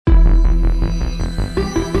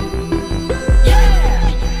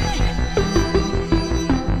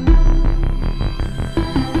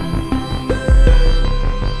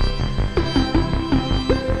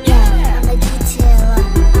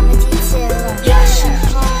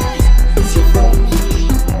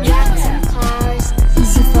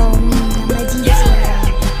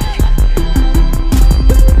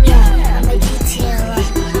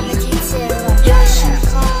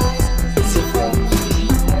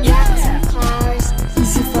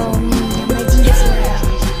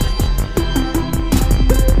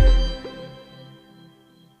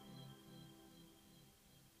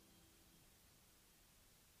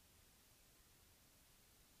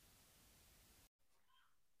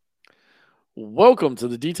Welcome to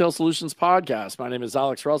the Detail Solutions Podcast. My name is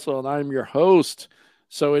Alex Russell, and I'm your host.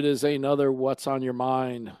 So it is another What's on Your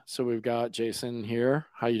Mind. So we've got Jason here.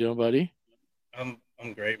 How you doing, buddy? I'm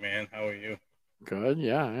great, man. How are you? Good.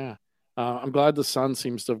 Yeah. I'm glad the sun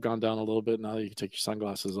seems to have gone down a little bit now that you can take your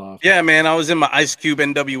sunglasses off. Yeah, man. I was in my Ice Cube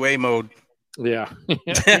NWA mode. Yeah.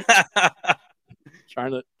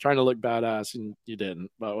 trying to look badass, and you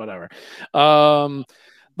didn't, but whatever.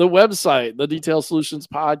 The website, the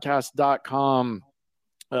detailsolutionspodcast.com.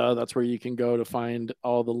 That's where you can go to find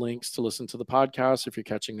all the links to listen to the podcast. If you're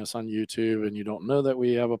catching us on YouTube and you don't know that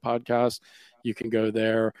we have a podcast, you can go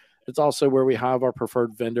there. It's also where we have our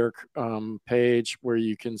preferred vendor page where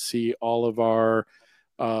you can see all of our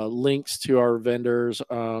links to our vendors,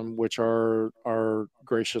 which are our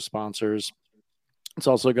gracious sponsors. It's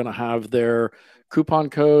also going to have their coupon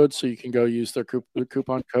code, so you can go use their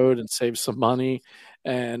coupon code and save some money.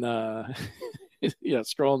 And yeah,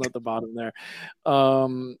 scrolling at the bottom there.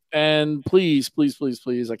 And please,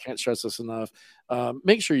 I can't stress this enough.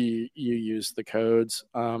 Make sure you use the codes.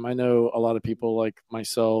 I know a lot of people like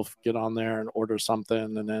myself get on there and order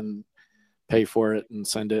something and then pay for it and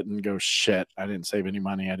send it and go, shit, I didn't save any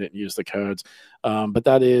money. I didn't use the codes. But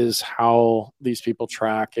that is how these people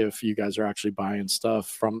track if you guys are actually buying stuff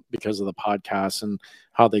from because of the podcast and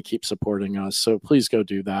how they keep supporting us. So please go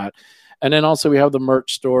do that. And then also we have the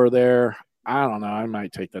merch store there. I don't know. I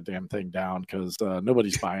might take that damn thing down because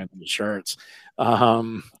nobody's buying the shirts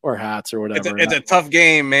or hats or whatever. It's a tough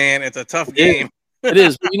game, man. It's a tough game. It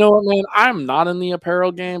is. But you know what, man? I'm not in the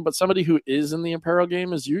apparel game, but somebody who is in the apparel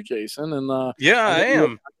game is you, Jason. And yeah, I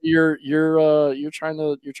am. You're trying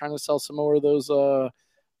to sell some more of those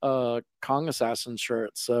Kong Assassin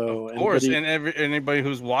shirts. So of course, and anybody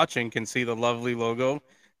who's watching can see the lovely logo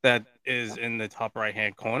that is in the top right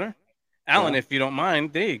hand corner. Alan, if you don't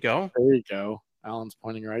mind, there you go. There you go. Alan's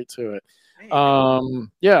pointing right to it.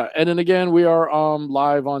 Yeah, and then again, we are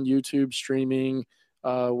live on YouTube streaming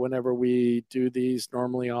whenever we do these,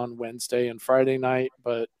 normally on Wednesday and Friday night.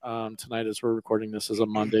 But tonight, as we're recording this, is a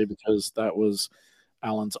Monday because that was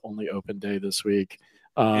Alan's only open day this week.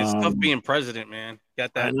 It's tough being president, man.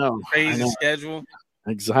 Got that crazy schedule.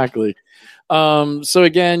 Exactly. So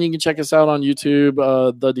again, you can check us out on YouTube,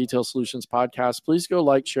 the Detail Solutions Podcast. Please go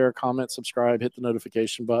like, share, comment, subscribe, hit the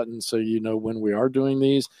notification button so you know when we are doing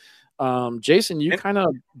these. Jason, you kind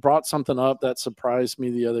of brought something up that surprised me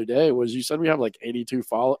the other day. Was you said we have like 82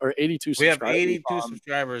 subscribers. We have 82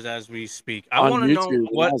 subscribers as we speak. I want to know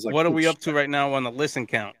what are we up to right now on the listen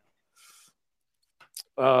count?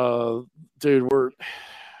 Dude, we're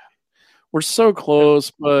so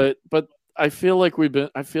close, but I feel like we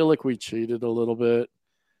cheated a little bit.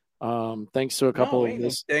 Thanks to a couple of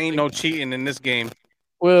this. There ain't no cheating in this game.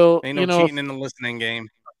 Well, ain't no cheating in the listening game.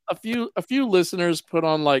 A few listeners put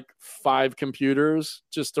on like 5 computers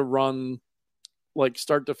just to run like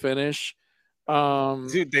start to finish.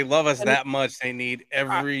 Dude, they love us that much. They need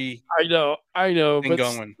every I know, but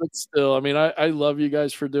going. But still, I mean, I love you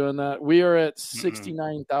guys for doing that. We are at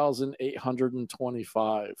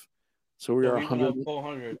 69,825. So we are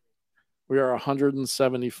 100. We are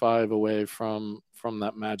 175 away from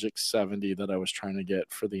that magic 70 that I was trying to get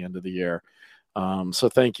for the end of the year. So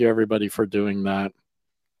thank you everybody for doing that.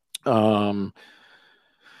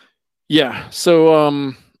 Yeah.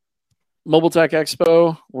 So Mobile Tech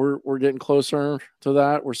Expo, we're getting closer to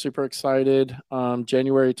that. We're super excited.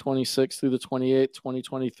 January 26th through the 28th,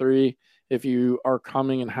 2023. If you are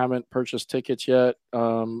coming and haven't purchased tickets yet,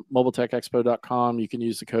 mobiletechexpo.com, you can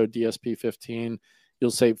use the code DSP15. You'll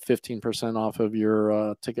save 15% off of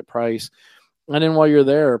your ticket price. And then while you're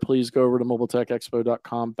there, please go over to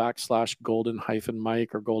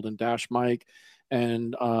mobiletechexpo.com/golden-mic or golden-mic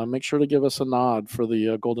and make sure to give us a nod for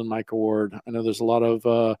the Golden Mic Award. I know there's a lot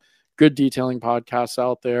of good detailing podcasts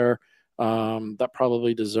out there that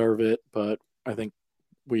probably deserve it, but I think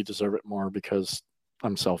we deserve it more because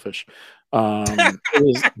I'm selfish. It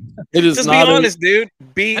is just not be honest, dude.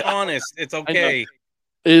 Be honest. It's okay.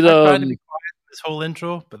 I tried to be quiet this whole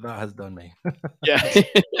intro, but that has done me. Yeah.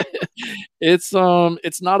 It's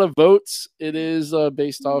not a vote. It is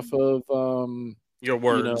based off of your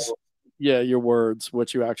words. Your words,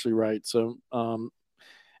 what you actually write. So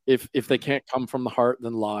if they can't come from the heart,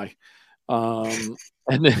 then lie. And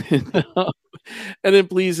then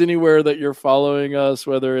please, anywhere that you're following us,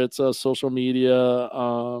 whether it's a social media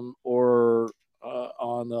or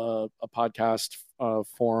on a podcast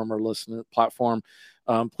forum or listen platform,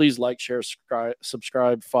 please like, share,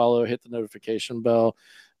 subscribe, follow, hit the notification bell.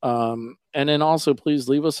 And then also please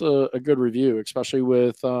leave us a good review, especially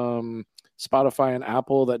with Spotify and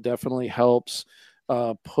Apple. That definitely helps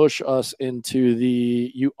push us into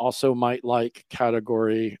the "you also might like"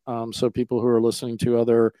 category. So people who are listening to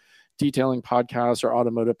other detailing podcasts or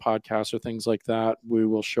automotive podcasts or things like that, we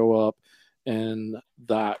will show up in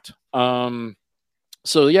that.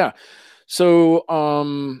 So yeah, so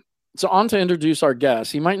so on to introduce our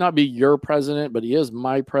guest. He might not be your president, but he is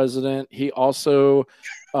my president. He also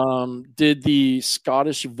did the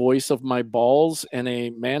Scottish voice of my balls in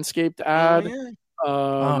a Manscaped ad.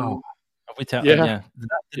 Have we Yeah.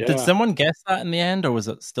 Did someone guess that in the end, or was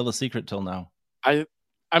it still a secret till now?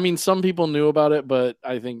 I mean, some people knew about it, but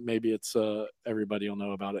I think maybe it's everybody will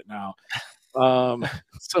know about it now.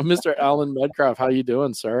 So Mr. Alan Medcraf, how you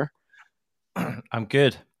doing, sir? I'm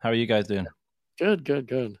good. How are you guys doing? Good.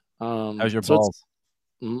 How's your balls?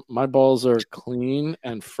 My balls are clean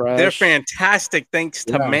and fresh. They're fantastic, thanks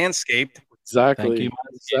to Manscaped. Exactly. Thank you,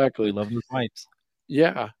 Manscaped. Exactly. We love those wipes.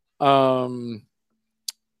 Yeah.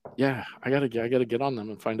 Yeah, I gotta get on them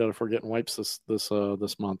and find out if we're getting wipes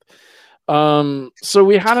this month. So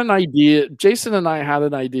we had an idea. Jason and I had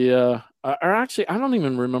an idea, or actually, I don't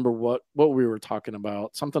even remember what we were talking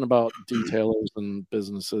about. Something about detailers and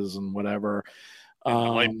businesses and whatever. And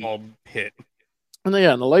the light bulb hit. And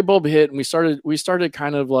the light bulb hit, and we started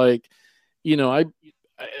kind of like,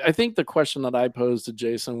 I think the question that I posed to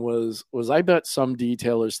Jason was I bet some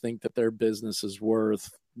detailers think that their business is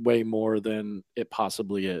worth way more than it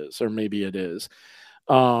possibly is, or maybe it is.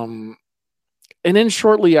 And then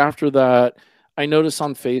shortly after that, I noticed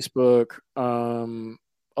on Facebook,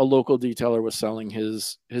 a local detailer was selling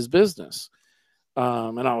his business.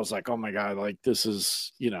 And I was like, oh my God, like this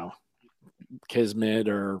is, kismet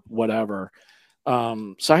or whatever.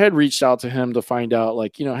 So I had reached out to him to find out,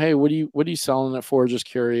 like, hey, what are you selling it for? Just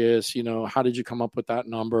curious, how did you come up with that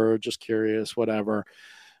number? Just curious, whatever.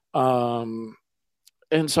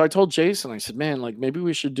 And so I told Jason, I said, man, like maybe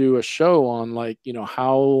we should do a show on like,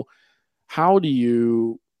 how do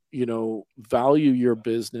you, value your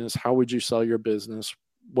business? How would you sell your business?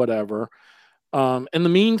 Whatever. In the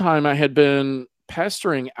meantime, I had been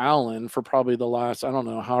pestering Alan for probably the last, I don't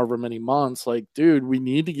know, however many months, like, dude, we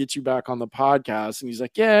need to get you back on the podcast. And he's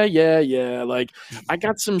like, yeah. Like, I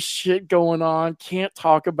got some shit going on. Can't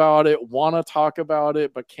talk about it. Want to talk about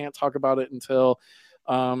it, but can't talk about it until,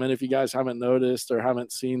 and if you guys haven't noticed or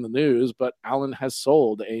haven't seen the news, but Alan has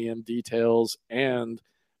sold AM Details and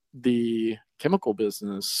the chemical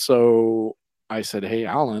business. So I said, hey,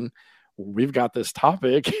 Alan, we've got this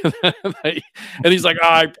topic. And he's like,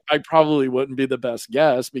 I probably wouldn't be the best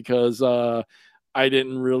guest because I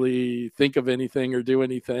didn't really think of anything or do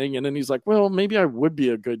anything. And then he's like, well, maybe I would be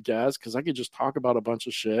a good guest because I could just talk about a bunch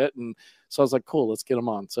of shit. And so I was like, cool, let's get him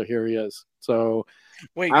on. So here he is. So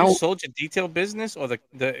wait, you sold your detail business or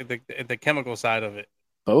the chemical side of it?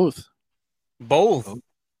 Both.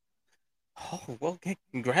 Oh, well,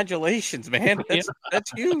 congratulations, man.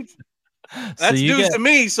 That's huge. That's news to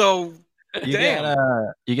me. So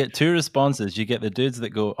you get two responses. You get the dudes that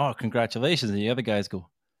go, oh, congratulations. And the other guys go,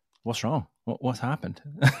 what's wrong? What's happened?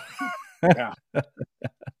 Yeah.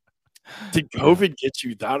 Did COVID get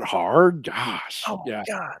you that hard? Gosh. Oh, yeah.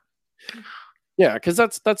 God. Yeah, because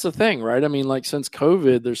that's the thing, right? I mean, like since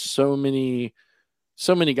COVID, there's so many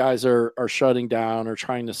guys are shutting down or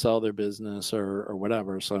trying to sell their business or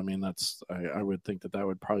whatever. So I mean, I would think that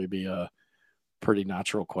would probably be a pretty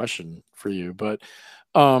natural question for you. But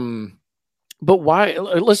why?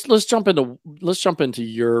 Let's jump into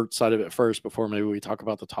your side of it first before maybe we talk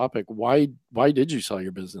about the topic. Why did you sell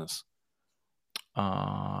your business?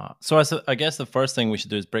 So I guess the first thing we should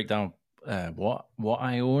do is break down what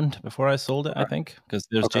I owned before I sold it. I think because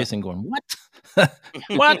there's Jason going, what?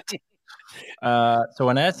 What? So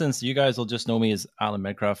in essence, you guys will just know me as Alan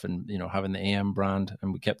Medcraf and, having the AM brand,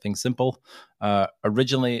 and we kept things simple.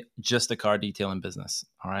 Originally just a car detailing business.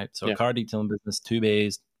 All right. So a car detailing business, 2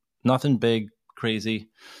 bays, nothing big, crazy.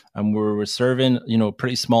 And we're serving,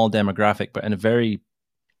 pretty small demographic, but in a very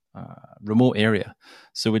remote area.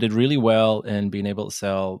 So we did really well in being able to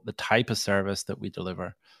sell the type of service that we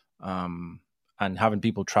deliver, and having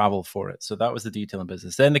people travel for it. So that was the detailing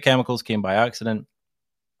business. Then the chemicals came by accident.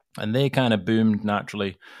 And they kind of boomed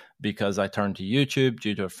naturally because I turned to YouTube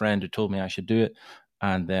due to a friend who told me I should do it.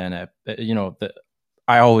 And then,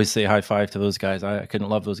 I always say high five to those guys. I couldn't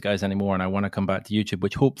love those guys anymore. And I want to come back to YouTube,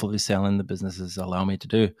 which hopefully selling the businesses allow me to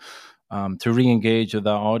do, to re-engage with that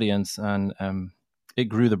audience. And it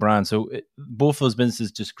grew the brand. So both those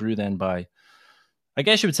businesses just grew then by, I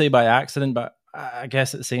guess you would say by accident, but I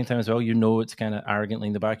guess at the same time as well, it's kind of arrogantly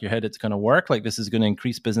in the back of your head, it's going to work. Like this is going to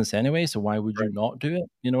increase business anyway. So why would you not do it?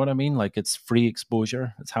 You know what I mean? Like it's free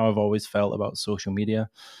exposure. It's how I've always felt about social media.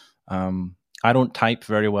 I don't type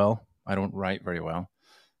very well. I don't write very well.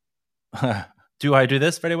 Do I do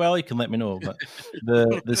this very well? You can let me know. But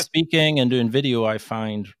the speaking and doing video, I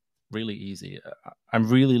find really easy. I'm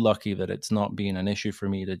really lucky that it's not been an issue for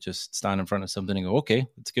me to just stand in front of something and go, okay,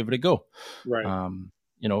 let's give it a go. Right.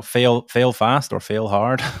 Fail fast or fail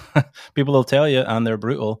hard. People will tell you, and they're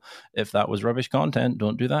brutal. If that was rubbish content,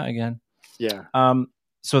 don't do that again. Yeah.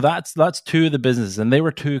 So that's two of the businesses, and they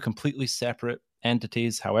were two completely separate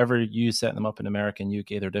entities. However you set them up in America and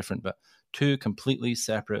UK, they're different, but two completely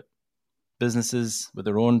separate businesses with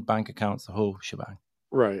their own bank accounts, the whole shebang.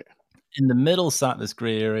 Right. In the middle sat this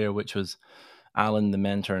gray area, which was Alan, the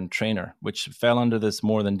mentor and trainer, which fell under this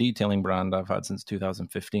More Than Detailing brand I've had since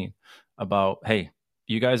 2015 about, hey,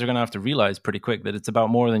 you guys are going to have to realize pretty quick that it's about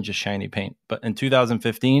more than just shiny paint. But in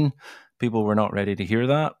 2015, people were not ready to hear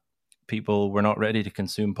that. People were not ready to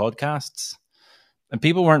consume podcasts. And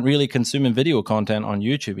people weren't really consuming video content on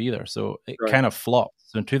YouTube either. So it kind of flopped.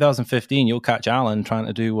 So in 2015, you'll catch Alan trying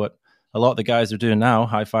to do what a lot of the guys are doing now,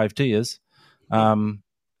 high five to you, and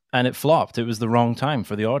it flopped. It was the wrong time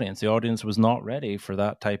for the audience. The audience was not ready for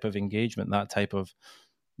that type of engagement, that type of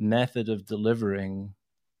method of delivering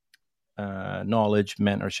knowledge,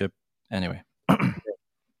 mentorship. Anyway,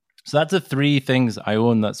 so that's the three things I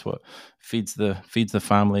own. That's what feeds the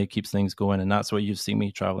family, keeps things going, and that's what you've seen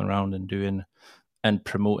me traveling around and doing and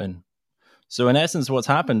promoting. So in essence, what's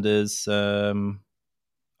happened is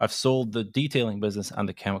I've sold the detailing business and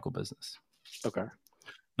the chemical business. Okay.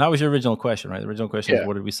 That was your original question, right? The original question was,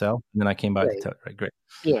 what did we sell? And then I came back to tell it. Right, great.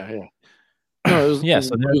 Yeah. No,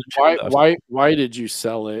 so why did you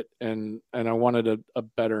sell it? And I wanted a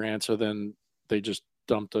better answer than they just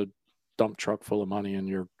dumped a dump truck full of money in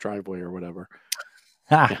your driveway or whatever.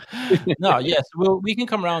 No, yes. Well, we can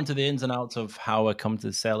come around to the ins and outs of how I come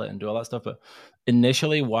to sell it and do all that stuff. But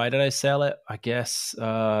initially, why did I sell it? I guess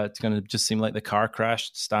it's going to just seem like the car crash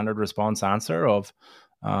standard response answer of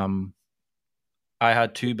I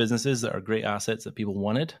had two businesses that are great assets that people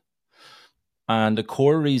wanted. And the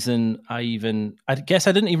core reason I guess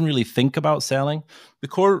I didn't even really think about selling. The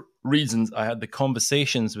core reasons I had the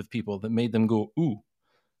conversations with people that made them go, ooh,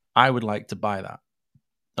 I would like to buy that.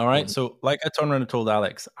 All right. So like I turned around and told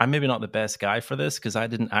Alex, I'm maybe not the best guy for this because I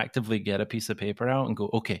didn't actively get a piece of paper out and go,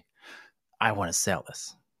 okay, I want to sell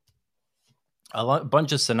this. A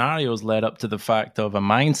bunch of scenarios led up to the fact of a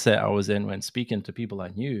mindset I was in when speaking to people I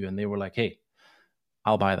knew, and they were like, hey,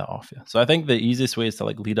 I'll buy that off you. So I think the easiest way is to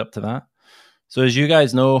like lead up to that. So as you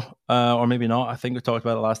guys know, or maybe not, I think we talked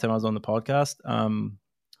about it last time I was on the podcast.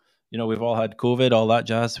 We've all had COVID, all that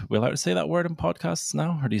jazz. We allowed to say that word in podcasts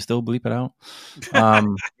now, or do you still bleep it out?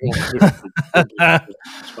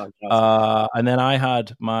 And then I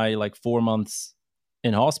had my 4 months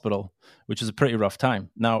in hospital, which was a pretty rough time.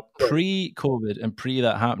 Now, pre-COVID and pre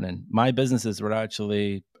that happening, my businesses were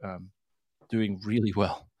actually doing really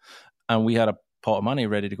well, and we had a pot of money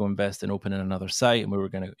ready to go invest in opening another site, and we were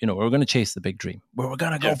going to chase the big dream. We were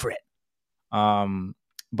going to go for it.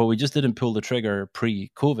 But we just didn't pull the trigger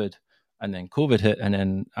pre-COVID, and then COVID hit. And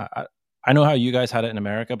then I know how you guys had it in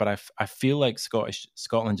America, but I feel like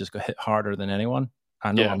Scotland just got hit harder than anyone.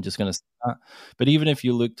 I know I'm just going to say that. But even if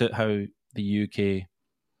you looked at how the UK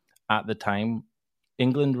at the time,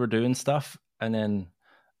 England were doing stuff, and then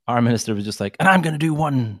our minister was just like, and I'm going to do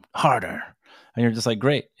one harder. And you're just like,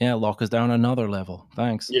 great. Yeah, lock us down another level.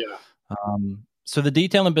 Thanks. Yeah. So the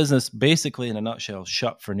detailing business, basically in a nutshell,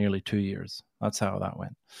 shut for nearly 2 years. That's how that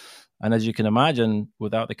went. And as you can imagine,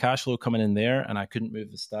 without the cash flow coming in there, and I couldn't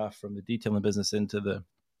move the staff from the detailing business into the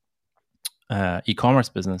e-commerce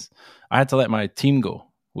business, I had to let my team go,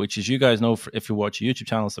 which, as you guys know, if you watch a YouTube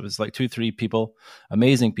channel, so it's like 2-3 people,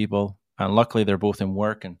 amazing people. And luckily they're both in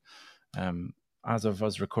work. And as of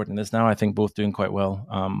us recording this now, I think both doing quite well.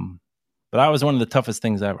 But that was one of the toughest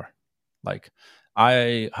things ever. Like,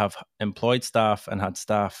 I have employed staff and had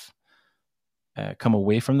staff come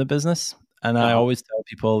away from the business. And I always tell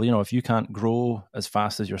people, if you can't grow as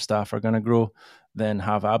fast as your staff are going to grow, then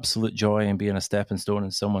have absolute joy in being a stepping stone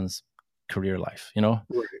in someone's career life,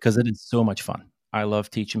 because it is so much fun. I love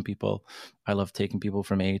teaching people. I love taking people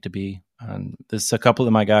from A to B. And there's a couple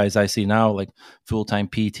of my guys I see now, like full-time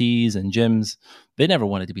PTs and gyms. They never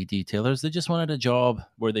wanted to be detailers. They just wanted a job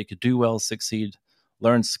where they could do well, succeed,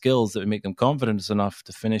 learn skills that would make them confident enough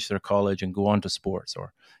to finish their college and go on to sports,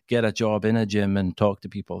 or get a job in a gym and talk to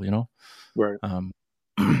people, Right.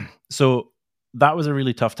 So that was a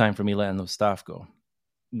really tough time for me letting those staff go.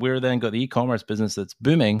 We're then got the e-commerce business that's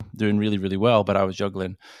booming, doing really, really well, but I was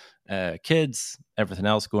juggling kids, everything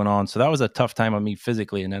else going on. So that was a tough time on me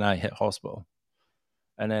physically. And then I hit hospital.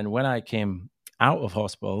 And then when I came out of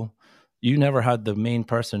hospital, you never had the main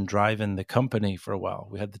person driving the company for a while.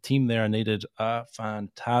 We had the team there and they did a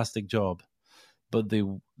fantastic job, but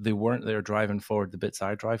they weren't there driving forward the bits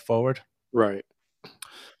I drive forward. Right.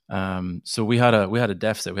 So we had a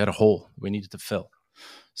deficit. We had a hole we needed to fill.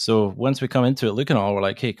 So once we come into it, looking at all, we're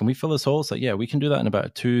like, hey, can we fill this hole? It's like, yeah, we can do that in about a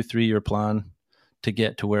 2-3 year plan to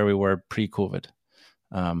get to where we were pre-COVID.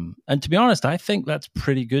 And to be honest, I think that's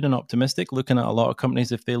pretty good and optimistic. Looking at a lot of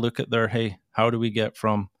companies, if they look at their, hey, how do we get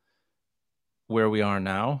from where we are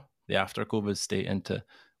now, the after COVID state, into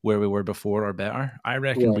where we were before or better? I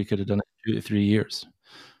reckon we could have done it in 2 to 3 years.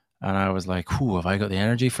 And I was like, have I got the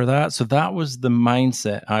energy for that? So that was the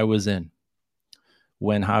mindset I was in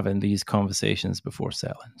when having these conversations before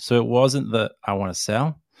selling. So it wasn't that I want to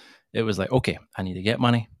sell. It was like, okay, I need to get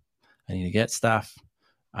money. I need to get staff.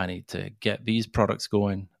 I need to get these products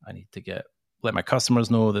going. I need to let my customers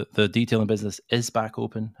know that the detailing business is back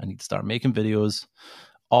open. I need to start making videos.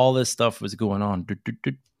 All this stuff was going on.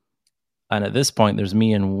 And at this point, there's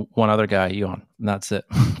me and one other guy, Eon, and that's it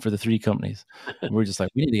for the 3 companies. We're just like,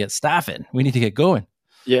 we need to get staff in. We need to get going.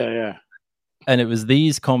 Yeah. And it was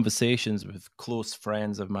these conversations with close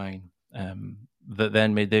friends of mine that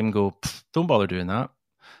then made them go, don't bother doing that.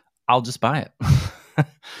 I'll just buy it.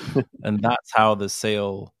 And that's how the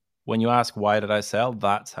sale, when you ask, why did I sell?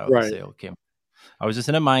 That's how the sale came. I was just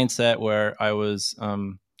in a mindset where I was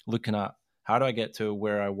looking at how do I get to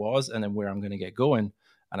where I was and then where I'm going to get going.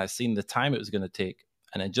 And I seen the time it was going to take.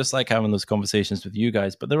 And then just like having those conversations with you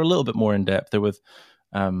guys, but they were a little bit more in depth. They're with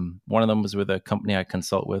one of them was with a company I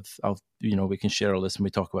consult with. We can share all this when we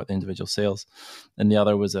talk about the individual sales. And the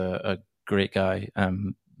other was a great guy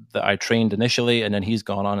that I trained initially, and then he's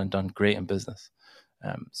gone on and done great in business.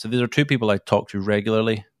 So these are 2 people I talk to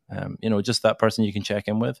regularly. Just that person you can check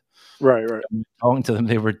in with. Right. Talking to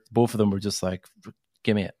them, both of them were just like,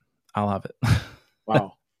 "Give me it, I'll have it."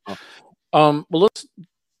 Wow. Well, let's,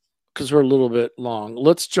 because we're a little bit long,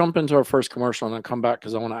 let's jump into our first commercial and then come back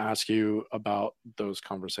because I want to ask you about those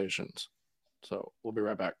conversations. So we'll be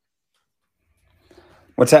right back.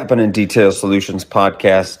 What's happening, Detail Solutions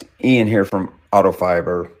Podcast? Ian here from Auto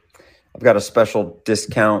Fiber. I've got a special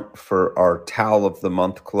discount for our Towel of the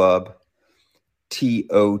Month Club.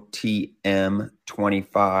 TOTM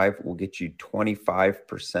 25 will get you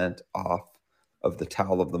 25% off of the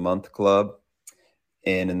Towel of the Month Club.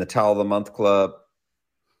 And in the Towel of the Month Club,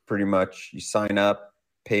 pretty much you sign up,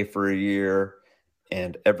 pay for a year,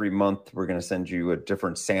 and every month we're going to send you a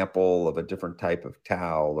different sample of a different type of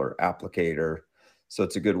towel or applicator. So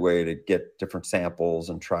it's a good way to get different samples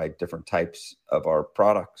and try different types of our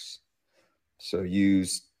products. So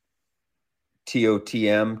use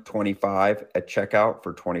TOTM 25 at checkout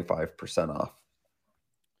for 25% off.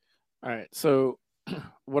 All right. So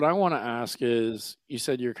what I want to ask is, you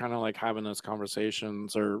said you're kind of like having those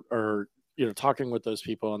conversations or talking with those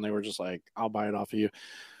people and they were just like, I'll buy it off of you.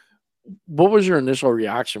 What was your initial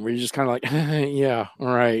reaction? Were you just kind of like, yeah, all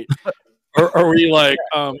right. or were you like,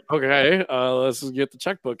 okay, let's just get the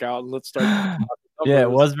checkbook out and let's start. Yeah, it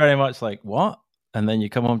was very much like, what? And then you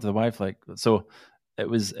come home to the wife, like, so it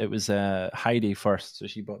was Heidi first. So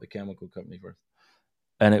she bought the chemical company first.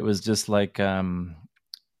 And it was just like, I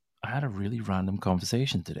had a really random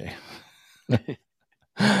conversation today.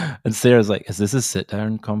 And Sarah's like, is this a sit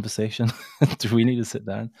down conversation? Do we need to sit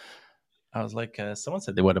down? I was like, someone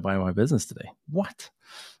said they want to buy my business today. What?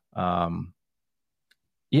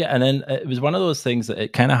 Yeah. And then it was one of those things that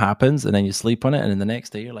it kind of happens and then you sleep on it. And then the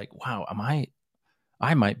next day you're like, wow,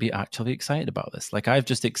 I might be actually excited about this. Like I've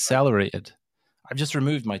just accelerated. I've just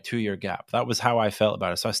removed my 2-year gap. That was how I felt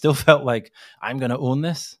about it. So I still felt like I'm going to own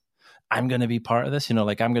this. I'm going to be part of this,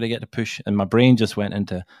 like I'm going to get to push. And my brain just went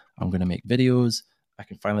into, I'm going to make videos. I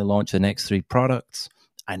can finally launch the next 3 products.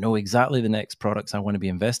 I know exactly the next products I want to be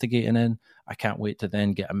investigating in. I can't wait to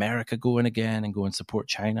then get America going again and go and support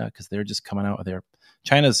China because they're just coming out of their,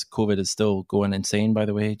 China's COVID is still going insane, by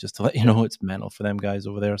the way, just to let you know, it's mental for them guys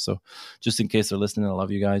over there. So just in case they're listening, I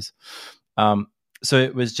love you guys. So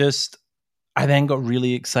it was just, I then got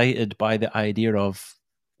really excited by the idea of,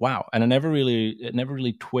 wow. And it never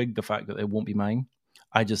really twigged the fact that it won't be mine.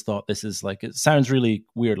 I just thought this is like, it sounds really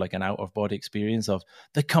weird, like an out of body experience of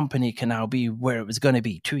the company can now be where it was going to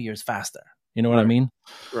be 2 years faster. You know what I mean?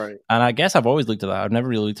 Right. And I guess I've always looked at that. I've never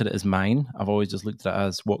really looked at it as mine. I've always just looked at it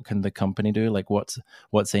as what can the company do? Like what's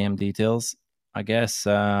AM Details? I guess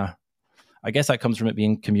that comes from it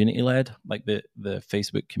being community led, like the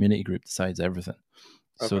Facebook community group decides everything.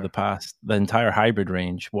 Okay. So the entire hybrid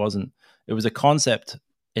range it was a concept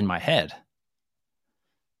in my head,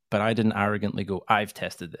 but I didn't arrogantly go, I've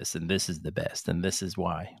tested this and this is the best and this is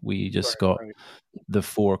why. We just got the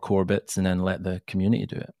 4 core bits and then let the community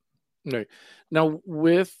do it. Right. Now,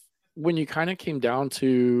 with when you kind of came down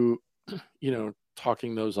to,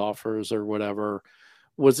 talking those offers or whatever,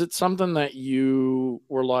 was it something that you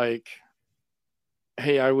were like,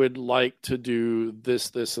 hey, I would like to do this,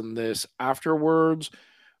 this, and this afterwards?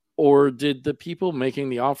 Or did the people making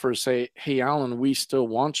the offer say, hey, Alan, we still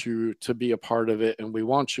want you to be a part of it and we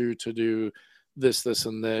want you to do this, this,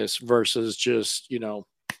 and this versus just,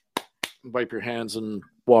 wipe your hands and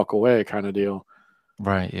walk away kind of deal?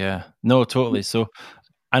 Right. Yeah. No, totally. So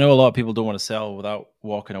I know a lot of people don't want to sell without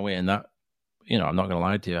walking away. And that, I'm not going to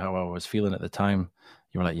lie to you, how I was feeling at the time.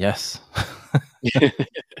 You were like, yes,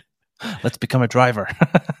 let's become a driver.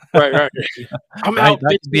 Right. I'm right. out.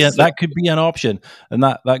 That could be an option. And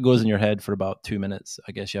that goes in your head for about 2 minutes.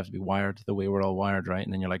 I guess you have to be wired the way we're all wired, right?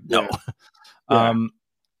 And then you're like, no.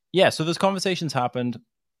 So those conversations happened.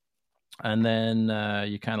 And then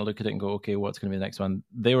you kind of look at it and go, okay, what's going to be the next one?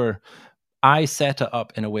 I set it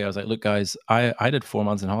up in a way. I was like, look, guys, I did 4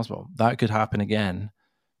 months in hospital. That could happen again.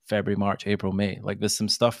 February, March, April, May. Like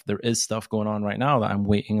there is stuff going on right now that I'm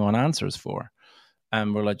waiting on answers for.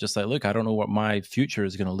 And we're just like, look, I don't know what my future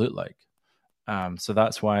is going to look like. So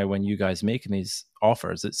that's why when you guys making these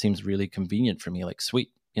offers, it seems really convenient for me. Like, sweet,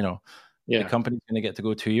 the company's going to get to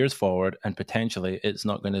go 2 years forward, and potentially it's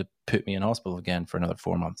not going to put me in hospital again for another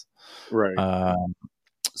 4 months. Right.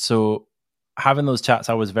 So having those chats,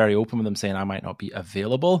 I was very open with them saying I might not be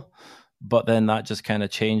available, but then that just kind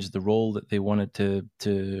of changed the role that they wanted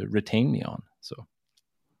to retain me on. So.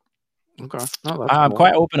 Okay. I'm cool.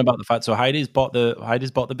 Quite open about the fact. So Heidi's bought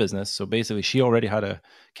the business. So basically, she already had a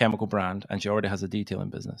chemical brand, and she already has a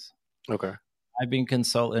detailing business. Okay. I've been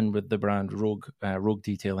consulting with the brand Rogue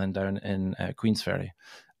Detailing down in Queensferry.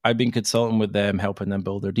 I've been consulting with them, helping them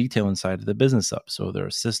build their detailing side of the business up. So their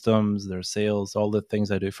systems, their sales, all the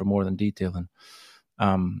things I do for more than detailing.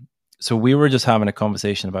 So we were just having a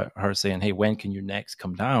conversation about her saying, hey, when can you next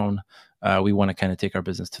come down? We want to kind of take our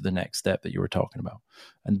business to the next step that you were talking about.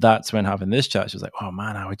 And that's when having this chat, she was like, oh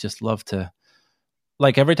man, I would just love to,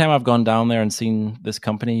 like every time I've gone down there and seen this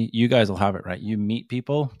company, you guys will have it, right? You meet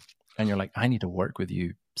people and you're like, I need to work with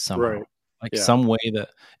you somehow. Right. Like some way that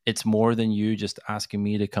it's more than you just asking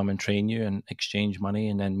me to come and train you and exchange money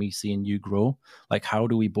and then me seeing you grow. Like, how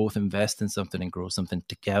do we both invest in something and grow something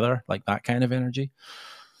together? Like that kind of energy.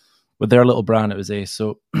 With their little brand, it was Ace.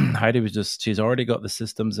 So Heidi was she's already got the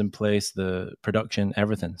systems in place, the production,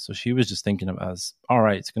 everything. So she was just thinking of it as, all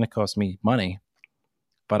right, it's going to cost me money,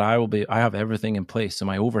 but I have everything in place. So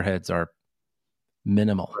my overheads are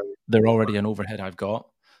minimal. Right. They're already an overhead I've got,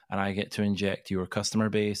 and I get to inject your customer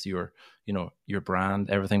base, your brand,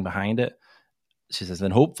 everything behind it. She says, then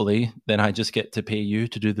hopefully, then I just get to pay you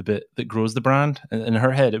to do the bit that grows the brand. And in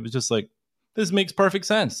her head, it was just like, this makes perfect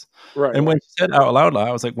sense. Right. And when she said it out loud,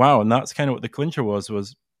 I was like, wow. And that's kind of what the clincher was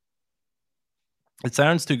it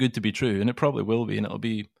sounds too good to be true. And it probably will be. And it'll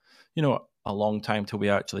be, a long time till we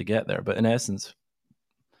actually get there. But in essence,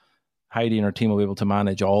 Heidi and her team will be able to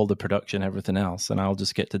manage all the production, everything else. And I'll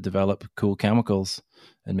just get to develop cool chemicals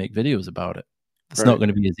and make videos about it. It's not going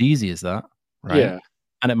to be as easy as that. Right. Yeah.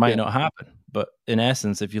 And it might not happen. But in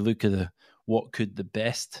essence, if you look at what could the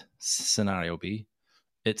best scenario be,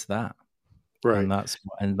 it's that. Right.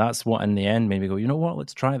 And that's what in the end made me go, you know what,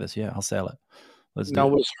 let's try this. Yeah, I'll sell it. Now,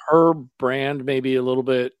 was her brand maybe a little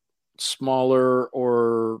bit smaller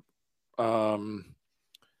or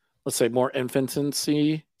let's say more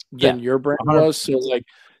infancy than your brand 100%. Was?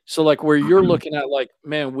 So like where you're looking at like,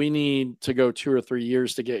 man, we need to go 2 or 3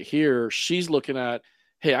 years to get here. She's looking at,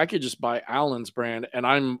 hey, I could just buy Alan's brand and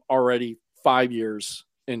I'm already 5 years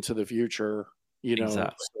into the future.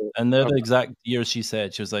 Exactly. And they're the exact years she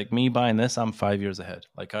said. She was like, me buying this, I'm 5 years ahead.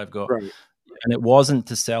 Like I've got, and it wasn't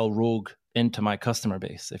to sell Rogue into my customer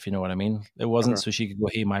base, if you know what I mean. It wasn't so she could go,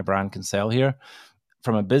 hey, my brand can sell here.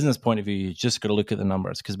 From a business point of view, you just got to look at the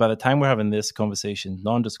numbers. Because by the time we're having this conversation,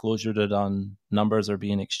 non-disclosure are done, numbers are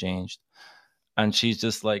being exchanged. And she's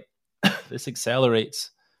just like, this accelerates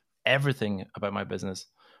everything about my business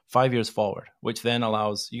 5 years forward, which then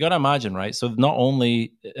allows, you got to imagine, right? So not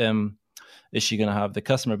only is she going to have the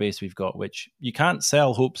customer base we've got, which you can't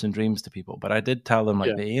sell hopes and dreams to people. But I did tell them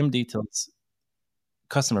the AM Details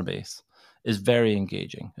customer base is very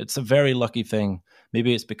engaging. It's a very lucky thing.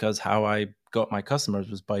 Maybe it's because how I got my customers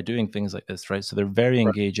was by doing things like this, right? So they're very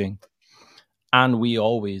engaging. And we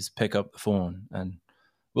always pick up the phone and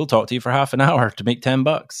we'll talk to you for half an hour to make $10.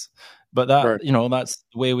 But that, that's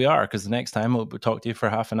the way we are. Because the next time we'll talk to you for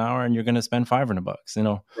half an hour and you're going to spend $500,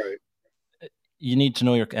 Right. You need to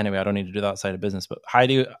know anyway, I don't need to do that side of business, but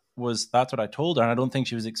Heidi that's what I told her. And I don't think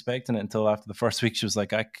she was expecting it until after the first week. She was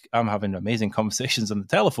like, I'm having amazing conversations on the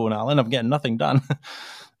telephone, Alan. I'm getting nothing done.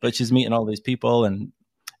 but she's meeting all these people. And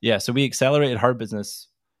yeah, so we accelerated her business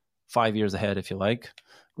 5 years ahead, if you like.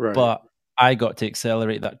 Right. But I got to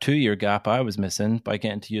accelerate that 2-year gap I was missing by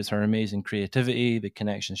getting to use her amazing creativity, the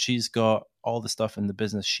connections she's got, all the stuff in the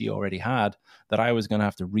business she already had that I was going to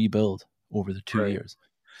have to rebuild over the 2 years.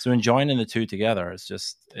 So in joining the two together, it's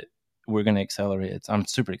just, we're going to accelerate it. I'm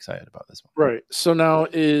super excited about this one. Right. So now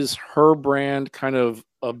is her brand kind of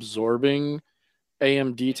absorbing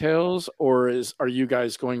AM Details, or are you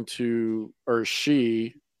guys going to, or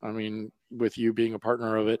she, I mean, with you being a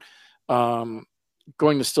partner of it,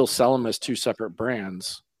 going to still sell them as two separate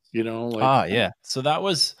brands? You know, like yeah. So that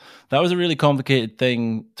was a really complicated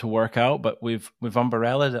thing to work out, but we've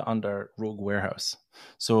umbrellaed it under Rogue Warehouse.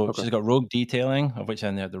 So she's got Rogue Detailing, of which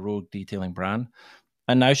I know the Rogue Detailing brand,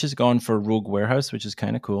 and now she's gone for Rogue Warehouse, which is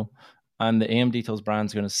kind of cool. And the AM Details brand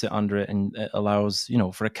is going to sit under it, and it allows,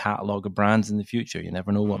 for a catalog of brands in the future. You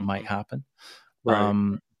never know what might happen.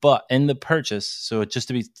 Right. But in the purchase, so just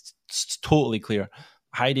to be totally clear,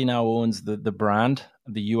 Heidi now owns the brand,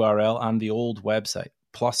 the URL, and the old website,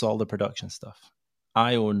 plus all the production stuff.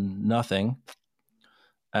 I own nothing,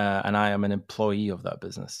 and I am an employee of that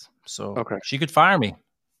business. So she could fire me,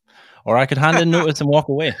 or I could hand in notice and walk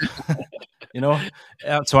away.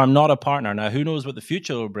 So I'm not a partner. Now, who knows what the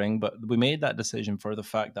future will bring, but we made that decision for the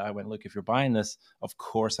fact that I went, look, if you're buying this, of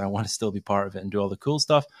course I want to still be part of it and do all the cool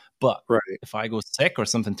stuff. But if I go sick or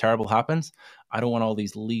something terrible happens, I don't want all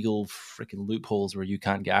these legal freaking loopholes where you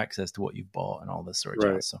can't get access to what you've bought and all this sort of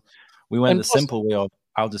jazz. So we went the simple way of,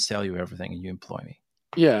 I'll just sell you everything and you employ me.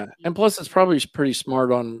 Yeah. And plus it's probably pretty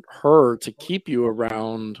smart on her to keep you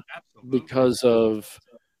around because of,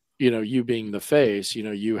 you being the face,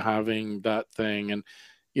 you having that thing. And,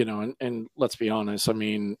 and let's be honest, I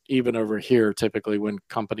mean, even over here, typically when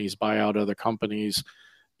companies buy out other companies,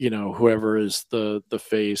 whoever is the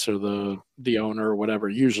face or the owner or whatever,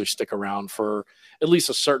 usually stick around for at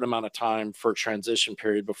least a certain amount of time for a transition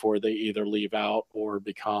period before they either leave out or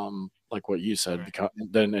become, like what you said,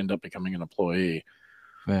 then end up becoming an employee.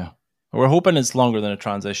 Yeah. We're hoping it's longer than a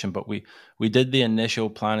transition, but we did the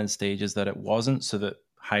initial planning stages that it wasn't, so that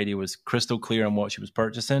Heidi was crystal clear on what she was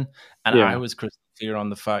purchasing. And I was crystal clear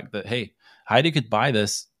on the fact that, hey, Heidi could buy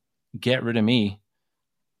this, get rid of me,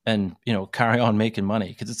 and, carry on making money,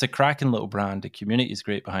 because it's a cracking little brand. The community is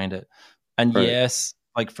great behind it. And yes,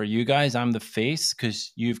 like for you guys, I'm the face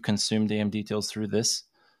because you've consumed AM Details through this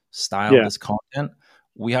style, this content.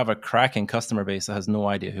 We have a cracking customer base that has no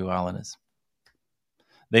idea who Alan is.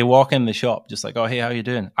 They walk in the shop just like, oh, hey, how you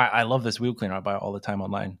doing? I love this wheel cleaner. I buy it all the time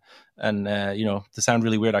online. And, to sound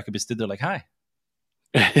really weird, I could be stood there like, hi.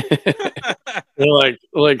 They're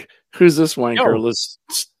like, who's this wanker? Let's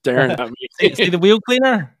staring at me. See the wheel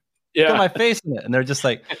cleaner? Yeah. Got my face in it. And they're just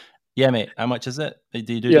like, yeah, mate, how much is it? Do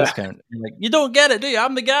you do discount? You're like, you don't get it, do you?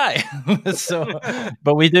 I'm the guy.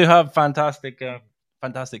 But we do have fantastic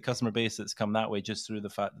customer base that's come that way just through the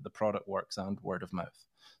fact that the product works and word of mouth.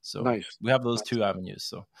 So we have those two avenues.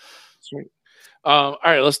 So sweet. All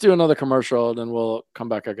right, let's do another commercial, and then we'll come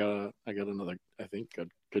back. I got another, I think,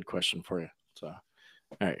 good question for you. So, all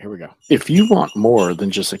right, here we go. If you want more than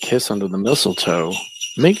just a kiss under the mistletoe,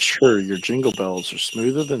 make sure your jingle bells are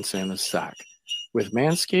smoother than Santa's sack. With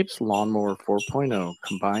Manscaped's Lawnmower 4.0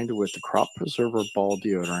 combined with the Crop Preserver Ball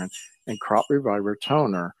Deodorant and Crop Reviver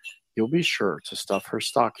Toner, you'll be sure to stuff her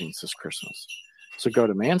stockings this Christmas. So go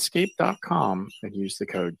to manscaped.com and use the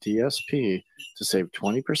code DSP to save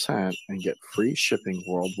 20% and get free shipping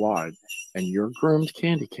worldwide. And your groomed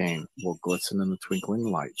candy cane will glisten in the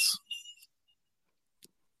twinkling lights.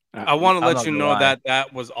 I want to let you know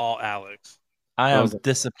that was all Alex. I am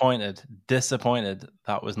disappointed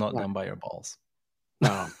that was not done by your balls.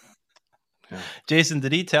 No. Yeah. Jason,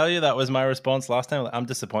 did he tell you that was my response last time? I'm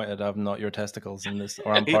disappointed I'm not your testicles in this,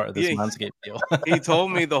 or I'm part of this Manscaped deal. He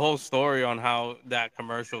told me the whole story on how that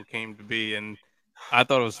commercial came to be, and I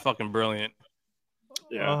thought it was fucking brilliant.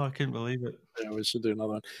 Yeah. Oh, I couldn't believe it. Yeah, we should do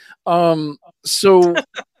another one. So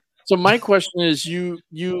my question is, you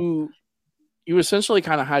essentially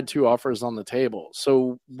kind of had two offers on the table.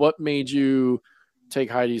 So what made you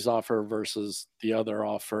take Heidi's offer versus the other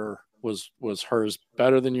offer? Was hers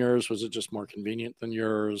better than yours? Was it just more convenient than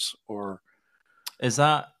yours? Or is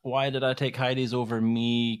that why did I take Heidi's over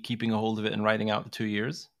me keeping a hold of it and writing out the 2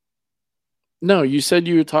 years? No, you said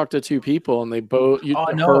you talked to two people and they both.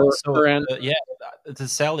 To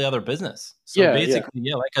sell the other business. So basically,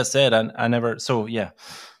 like I said, I never. So yeah,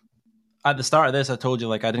 at the start of this, I told you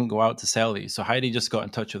like I didn't go out to sell these. So Heidi just got in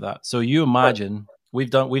touch with that. So you imagine we've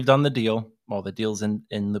done the deal. Well, the deal's in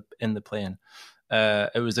the plan.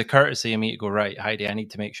 It was a courtesy of me to go, right, Heidi, I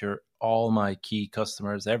need to make sure all my key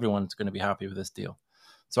customers, everyone's going to be happy with this deal.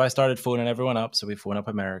 So I started phoning everyone up. So we phone up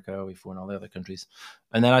America, we phone all the other countries.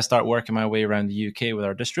 And then I start working my way around the UK with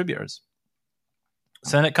our distributors.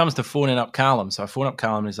 So then it comes to phoning up Callum. So I phone up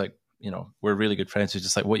Callum and he's like, we're really good friends. He's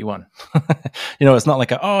just like, what you want? It's not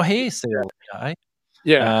like oh, hey, sales guy.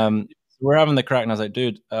 Yeah. We're having the crack and I was like,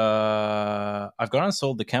 dude, I've gone and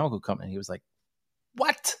sold the chemical company. He was like,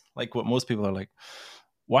 what? Like what most people are like,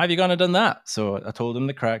 why have you gone and done that? So I told him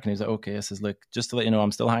the crack and he's like, okay. I says, look, just to let you know,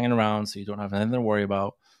 I'm still hanging around, so you don't have anything to worry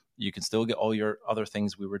about. You can still get all your other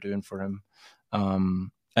things we were doing for him.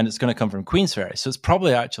 And it's going to come from Queensferry. So it's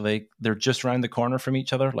probably actually, they're just around the corner from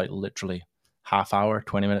each other, like literally half hour,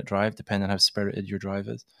 20-minute drive, depending on how spirited your drive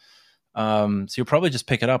is. So you'll probably just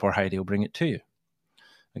pick it up or Heidi will bring it to you.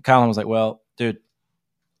 And Callum was like, well, dude,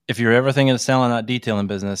 if you're ever thinking of selling that detailing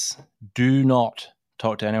business, do not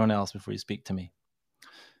talk to anyone else before you speak to me.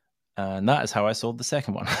 And that is how I sold the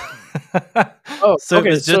second one. So okay,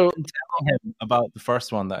 it was just telling him about the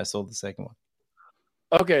first one that I sold the second one.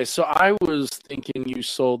 Okay, so I was thinking you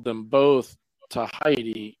sold them both to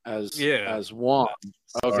Heidi as one.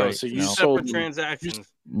 Okay, so you sold transactions.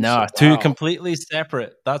 No, two completely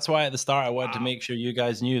separate. That's why at the start I wanted to make sure you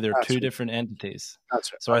guys knew they're two different entities.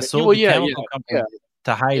 That's right. So I sold the chemical company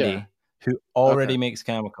to Heidi, who already makes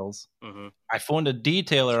chemicals. Mm-hmm. I phoned a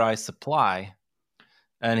detailer I supply,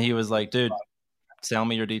 and he was like, dude, sell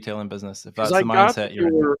me your detailing business. If that's the mindset you're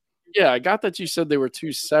in. Yeah, I got that you said they were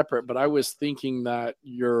two separate, but I was thinking that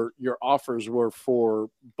your offers were for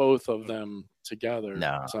both of them together.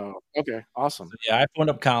 No. So okay, awesome. So, yeah, I phoned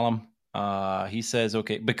up Callum. He says,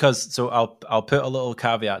 okay, because I'll put a little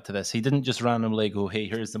caveat to this. He didn't just randomly go, hey,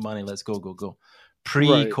 here's the money, let's go.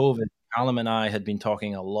 Pre-COVID, Callum and I had been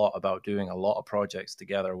talking a lot about doing a lot of projects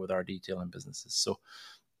together with our detailing businesses. So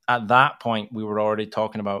at that point, we were already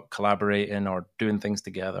talking about collaborating or doing things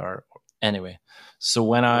together. Anyway, so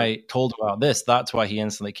when I told him about this, that's why he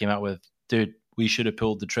instantly came out with, dude, we should have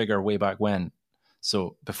pulled the trigger way back when.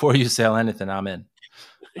 So before you sell anything, I'm in.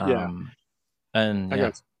 And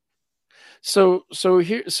yeah. So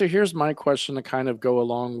here's my question to kind of go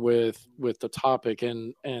along with the topic,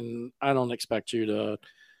 and I don't expect you to,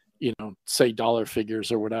 say dollar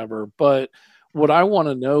figures or whatever, but what I want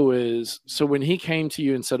to know is, so when he came to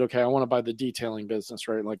you and said, okay, I want to buy the detailing business,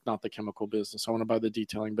 right? Like not the chemical business. I want to buy the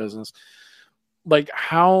detailing business. Like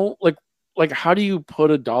how do you put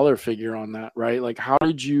a dollar figure on that, right? Like how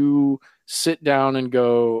did you sit down and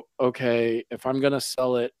go, okay, if I'm going to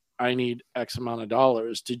sell it, I need X amount of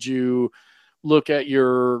dollars? Did you look at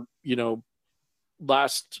your,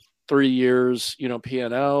 last 3 years,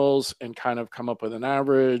 P&Ls and kind of come up with an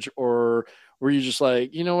average, or were you just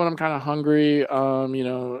like, you know what, I'm kind of hungry,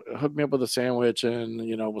 hook me up with a sandwich and,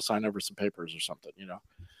 we'll sign over some papers or something,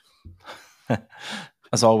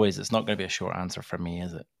 As always, it's not going to be a short answer for me,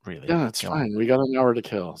 is it? Really? Yeah, it's fine. We got an hour to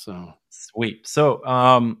kill, so. Sweet. So,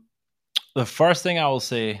 the first thing I will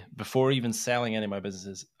say before even selling any of my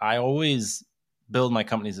businesses, I always build my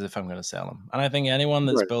companies as if I'm going to sell them. And I think anyone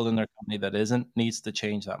that's building their company that isn't needs to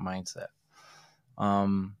change that mindset.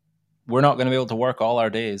 We're not going to be able to work all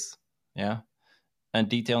our days. Yeah. And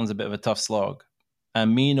detailing is a bit of a tough slog.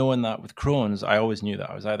 And me knowing that with Crohn's, I always knew that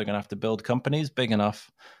I was either going to have to build companies big enough.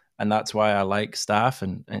 And that's why I like staff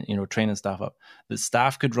and training staff up. That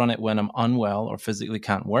staff could run it when I'm unwell or physically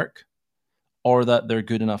can't work, or that they're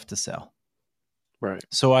good enough to sell. Right.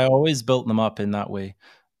 So I always built them up in that way.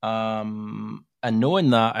 And knowing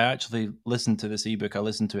that, I actually listened to this ebook. I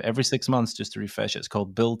listen to it every 6 months just to refresh it. It's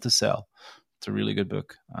called Build to Sell. It's a really good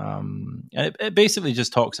book. And it basically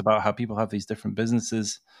just talks about how people have these different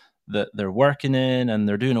businesses that they're working in and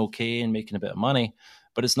they're doing okay and making a bit of money.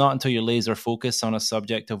 But it's not until you laser focus on a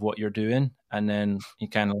subject of what you're doing, and then you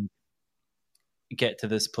kind of get to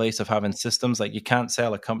this place of having systems. Like you can't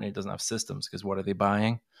sell a company that doesn't have systems, because what are they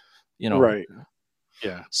buying? Right.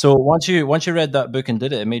 Yeah. So once you read that book and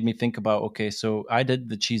did it, it made me think about, okay, so I did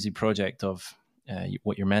the cheesy project of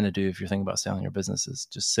what you're meant to do if you're thinking about selling your businesses.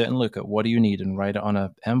 Just sit and look at what do you need and write it on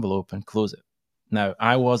an envelope and close it. Now,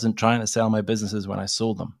 I wasn't trying to sell my businesses when I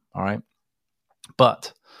sold them, all right?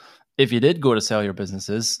 But if you did go to sell your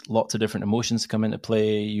businesses, lots of different emotions come into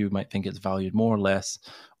play. You might think it's valued more or less,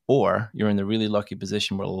 or you're in the really lucky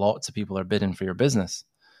position where lots of people are bidding for your business.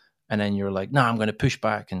 And then you're like, no, I'm going to push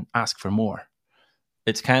back and ask for more.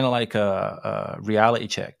 It's kind of like a reality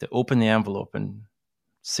check to open the envelope and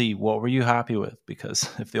see what were you happy with, because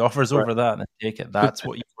if the offer's over that, then take it. That's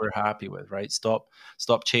what you were happy with, right? Stop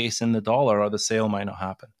chasing the dollar, or the sale might not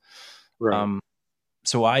happen. Right.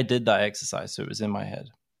 So I did that exercise, so it was in my head.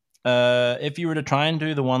 If you were to try and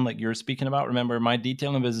do the one like you're speaking about, remember my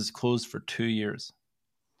detailing business closed for 2 years.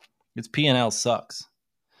 Its P&L sucks.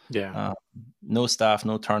 Yeah. No staff,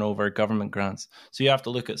 no turnover, government grants. So you have to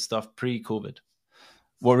look at stuff pre-COVID.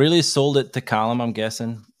 What really sold it to Callum, I'm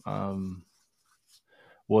guessing,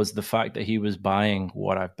 was the fact that he was buying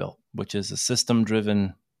what I've built, which is a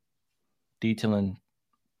system-driven detailing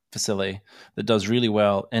facility that does really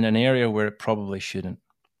well in an area where it probably shouldn't.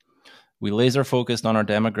 We laser focused on our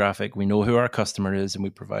demographic. We know who our customer is, and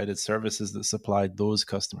we provided services that supplied those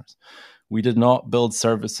customers. We did not build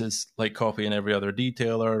services like copying every other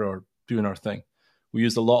detailer or doing our thing. We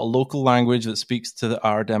used a lot of local language that speaks to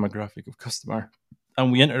our demographic of customer,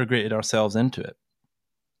 and we integrated ourselves into it.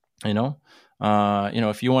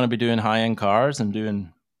 If you want to be doing high-end cars and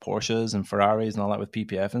doing Porsches and Ferraris and all that with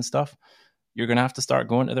PPF and stuff, you're going to have to start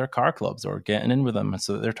going to their car clubs or getting in with them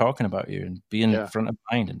so that they're talking about you and being front of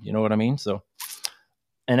mind. And you know what I mean? So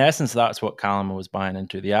in essence, that's what Callum was buying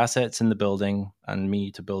into, the assets in the building and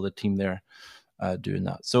me to build a team there doing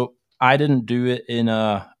that. So I didn't do it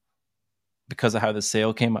because of how the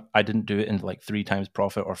sale came. I didn't do it in like 3 times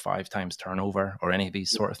profit or 5 times turnover or any of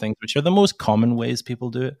these sort of things, which are the most common ways people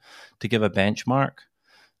do it to give a benchmark.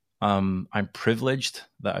 I'm privileged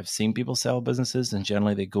that I've seen people sell businesses, and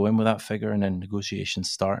generally they go in with that figure and then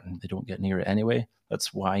negotiations start and they don't get near it anyway.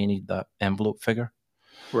 That's why you need that envelope figure.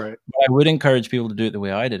 Right. But I would encourage people to do it the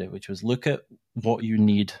way I did it, which was look at what you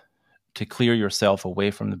need to clear yourself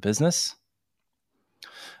away from the business,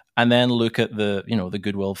 and then look at the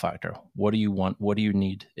goodwill factor. What do you want? What do you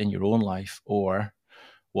need in your own life, or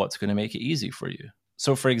what's going to make it easy for you?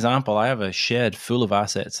 So, for example, I have a shed full of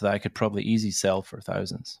assets that I could probably easily sell for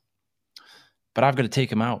thousands. But I've got to take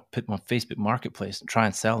them out, put them on Facebook Marketplace and try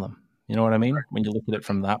and sell them. You know what I mean? Right. When you look at it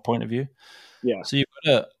from that point of view. Yeah. So you've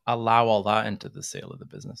got to allow all that into the sale of the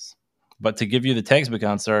business. But to give you the textbook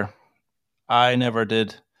answer, I never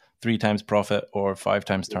did 3 times profit or 5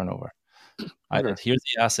 times turnover. I did, here's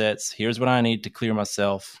the assets. Here's what I need to clear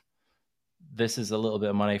myself. This is a little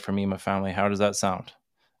bit of money for me and my family. How does that sound?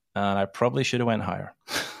 And I probably should have went higher.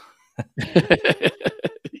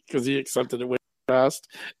 Because he accepted it way fast.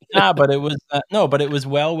 But it was but it was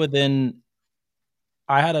well within.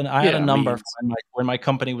 I had a number when my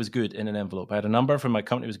company was good in an envelope. I had a number for my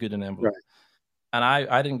company was good in an envelope, right. And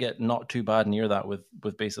I didn't get not too bad near that with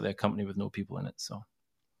basically a company with no people in it. So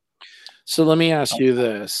let me ask you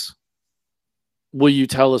this: will you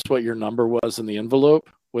tell us what your number was in the envelope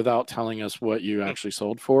without telling us what you actually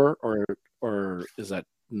sold for, or is that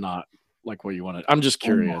not like what you wanted? I'm just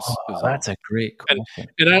curious. That's a great question.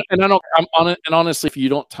 And I don't. I'm on it. And honestly, if you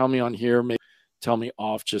don't tell me on here, maybe tell me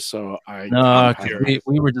off just so I. No,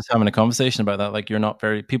 we were just having a conversation about that. Like, you're not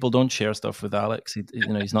very. People don't share stuff with Alex.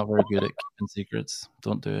 He's not very good at keeping secrets.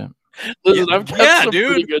 Don't do it. Listen, I've kept some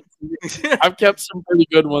pretty good. I've kept some pretty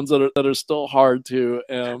good ones that are still hard to.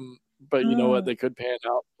 But you know what? They could pan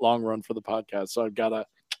out long run for the podcast, so I've got to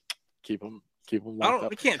keep them locked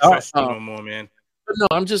up. We can't trust you no more, man. No,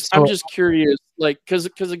 I'm just curious, like,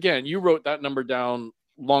 because again, you wrote that number down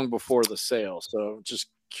long before the sale, so just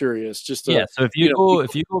curious. So if you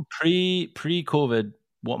go pre-COVID,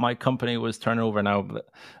 what my company was turning over now,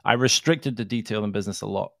 I restricted the detailing business a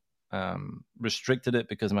lot. Restricted it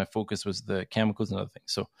because my focus was the chemicals and other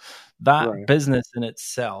things. So that business in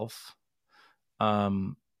itself,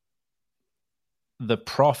 the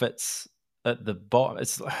profits at the bottom.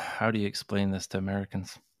 It's how do you explain this to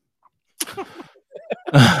Americans?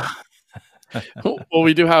 Well,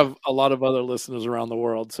 we do have a lot of other listeners around the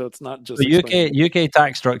world, so it's not just UK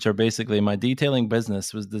tax structure. Basically, my detailing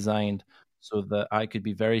business was designed so that I could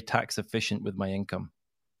be very tax efficient with my income.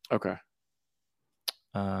 Okay.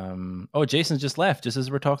 Jason's just left just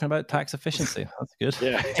as we're talking about tax efficiency. That's good.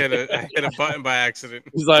 Yeah, I hit a button by accident.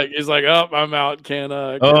 He's like, oh, I'm out. Can't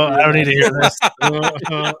I don't need to hear this.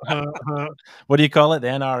 What do you call it? The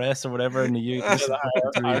NRS or whatever in the UK.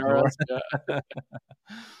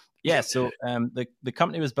 Yeah. So the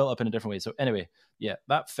company was built up in a different way. So anyway,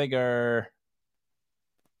 that figure.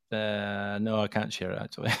 No, I can't share it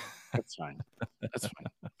actually. That's fine.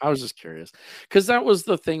 I was just curious because that was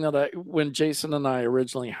the thing that when Jason and I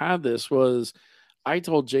originally had this was I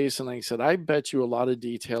told Jason, I said, I bet you a lot of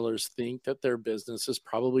detailers think that their business is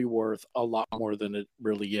probably worth a lot more than it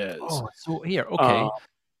really is. Oh, so here, okay.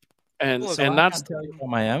 And that's tell you about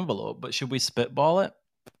my envelope, but should we spitball it?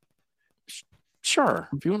 Sure.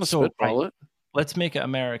 If you want to spitball it. Let's make it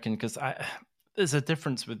American because there's a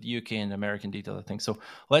difference with UK and American detail, I think. So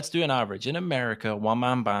let's do an average. In America,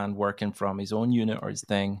 one-man band working from his own unit or his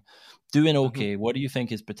thing, doing okay. What do you think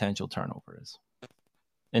his potential turnover is?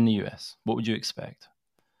 In the US, what would you expect?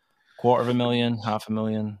 $250,000,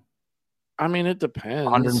 $500,000? I mean, it depends.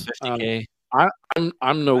 150K? I'm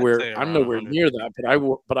I'd nowhere say I'm around nowhere near 150.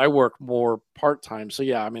 that, but I work more part time. So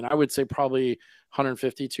yeah, I mean, I would say probably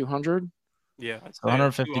 150, 200. Yeah, I'd So say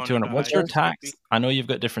 150, 200 200. to What's your 150. tax? I know you've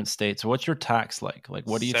got different states. So what's your tax like? Like,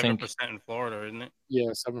 what do you think? 7% in Florida, isn't it? Yeah,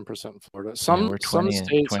 7% in Florida. Yeah, Some we're some 20 and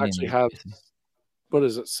states 20 in actually New have, Jersey. what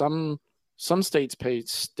is it? Some states pay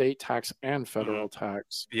state tax and Mm-hmm. federal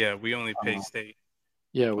tax. Yeah, we only pay state.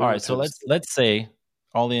 Yeah, we All only right, so pay let's say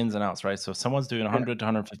all the ins and outs, right? So if someone's doing 100 to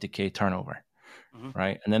 150K turnover, Mhm.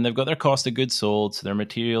 right? And then they've got their cost of goods sold, so their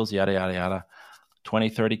materials, yada, yada, yada, 20,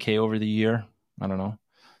 30K over the year. I don't know.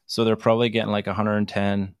 So they're probably getting like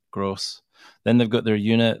 110 gross. Then they've got their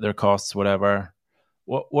unit, their costs, whatever.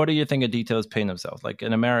 What do you think a detail is paying themselves? Like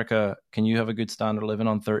in America, can you have a good standard of living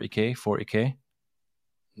on 30K, 40K?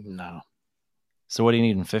 No. So what do you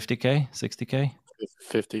need in 50K, 60K?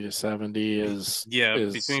 50 to 70 Yeah,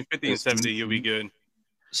 is between 50 and is 70, you'll be good.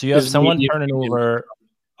 So you have is someone medium. turning over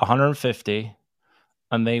 150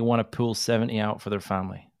 and they want to pull 70 out for their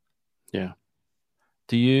family. Yeah.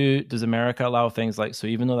 Does America allow things like, so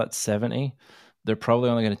even though that's 70, they're probably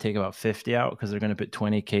only going to take about 50 out because they're going to put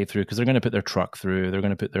 20K through, because they're going to put their truck through, they're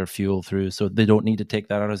going to put their fuel through. So they don't need to take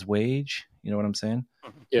that out as wage. You know what I'm saying?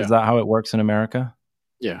 Yeah. Is that how it works in America?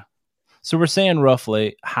 Yeah. So we're saying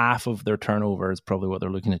roughly half of their turnover is probably what they're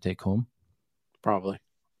looking to take home. Probably.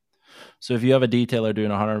 So if you have a detailer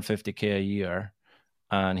doing 150K a year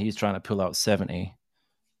and he's trying to pull out 70,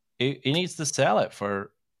 he needs to sell it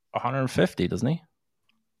for 150, doesn't he?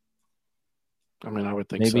 I mean, I would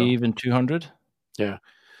think Maybe so. even 200. Yeah.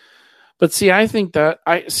 But see, I think that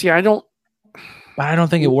I don't. But I don't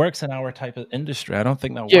think it works in our type of industry. I don't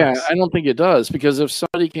think that Yeah, works. I don't think it does, because if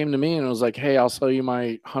somebody came to me and was like, "Hey, I'll sell you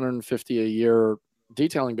my 150 a year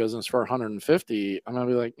detailing business for 150," I'm gonna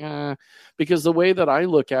be like, because the way that I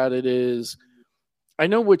look at it is, I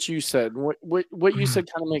know what you said. What you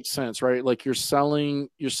said kind of makes sense, right? Like you're selling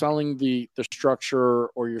the structure,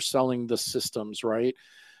 or you're selling the systems, right?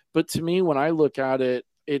 But to me, when I look at it,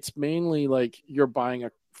 it's mainly like you're buying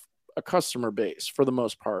a customer base for the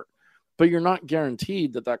most part, but you're not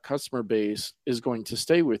guaranteed that that customer base is going to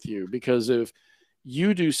stay with you, because if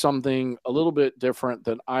you do something a little bit different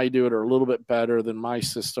than I do it, or a little bit better than my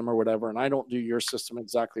system or whatever, and I don't do your system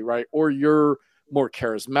exactly right, or you're more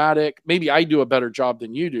charismatic, maybe I do a better job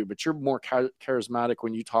than you do, but you're more charismatic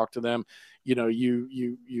when you talk to them. You know,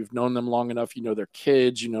 you've known them long enough, you know their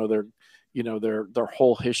kids, you know their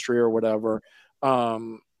whole history or whatever.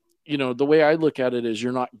 The way I look at it is,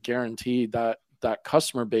 you're not guaranteed that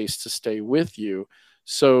customer base to stay with you.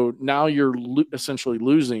 So now you're essentially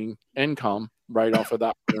losing income right off of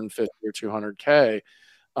that 150 or 200K.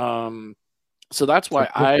 So that's why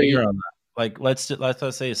So figure on that. Like let's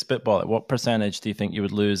say a spitball it. What percentage do you think you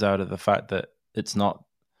would lose out of the fact that it's not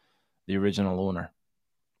the original owner?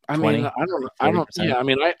 20, I don't. 40%? Yeah, I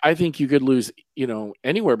mean, I think you could lose,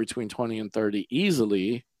 anywhere between 20 and 30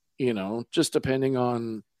 easily. Just depending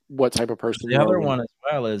on what type of person The you other are. one as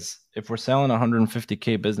well is, if we're selling a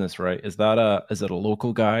 150K business, right? Is it a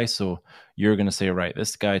local guy? So you're going to say, right,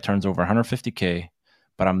 this guy turns over 150K,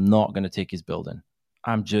 but I'm not going to take his building.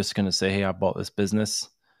 I'm just going to say, hey, I bought this business.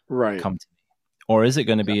 Right. Come to me. Or is it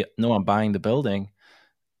going to be, no, I'm buying the building.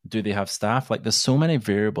 Do they have staff? Like there's so many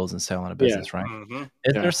variables in selling a business, right? Mm-hmm.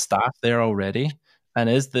 Is there staff there already? And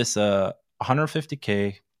is this a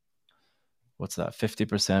 150K? What's that?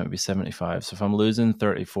 50% would be 75. So if I'm losing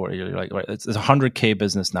 30, 40, you're like, right, it's a 100K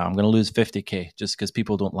business now. I'm going to lose 50K just because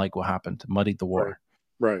people don't like what happened, muddied the water.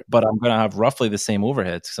 Right. But I'm going to have roughly the same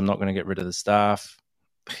overheads because I'm not going to get rid of the staff.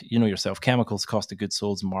 You know yourself, chemicals, cost of goods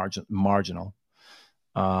sold, marginal.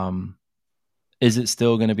 Is it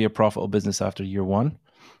still going to be a profitable business after year one?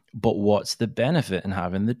 But what's the benefit in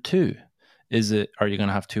having the two? Are you going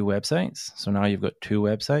to have two websites? So now you've got two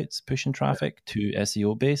websites pushing traffic, two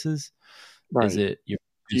SEO bases. Right. Is it your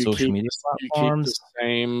you social keep, media you platforms?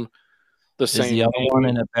 keep the Is same the other name. one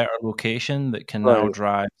in a better location that can now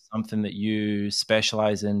drive something that you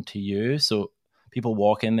specialize in to you? So people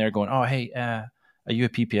walk in there going, oh, hey, are you a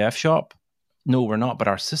PPF shop? No, we're not. But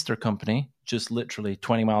our sister company, just literally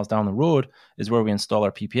 20 miles down the road, is where we install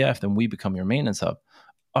our PPF. Then we become your maintenance hub.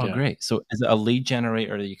 Oh, great. So is it a lead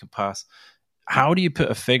generator that you can pass? How do you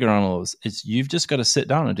put a figure on all those? You've just got to sit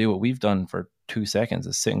down and do what we've done for 2 seconds,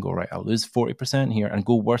 is sit and go, right, I'll lose 40% here, and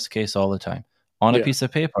go worst case all the time on a piece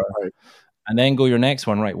of paper. Right. And then go your next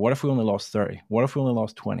one, right? What if we only lost 30? What if we only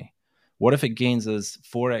lost 20? What if it gains us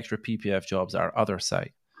 4 extra PPF jobs at our other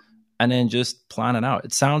site? And then just plan it out.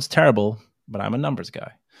 It sounds terrible, but I'm a numbers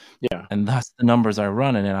guy. Yeah. And that's the numbers I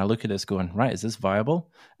run. And then I look at this going, right, is this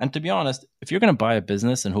viable? And to be honest, if you're going to buy a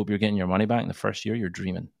business and hope you're getting your money back in the first year, you're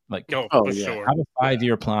dreaming. Like, For sure. have a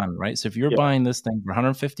 5-year plan, right? So if you're buying this thing for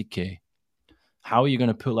 $150K, how are you going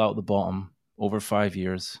to pull out the bottom over 5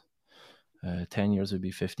 years? 10 years would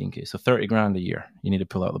be 15K. So 30 grand a year. You need to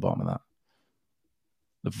pull out the bottom of that.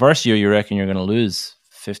 The first year, you reckon you're going to lose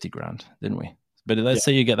 50 grand, didn't we? But let's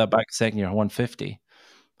say you get that back second year, 150.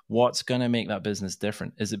 What's going to make that business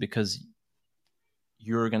different? Is it because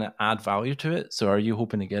you're going to add value to it? So are you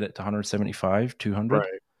hoping to get it to 175, 200? Right.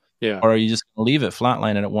 Yeah. Or are you just going to leave it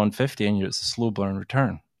flatlining at 150 and it's a slow burn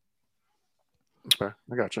return? Okay,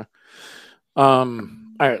 I gotcha. All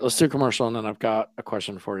right, let's do commercial, and then I've got a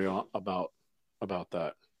question for you about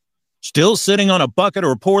that. Still sitting on a bucket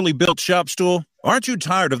or poorly built shop stool? Aren't you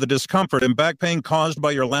tired of the discomfort and back pain caused by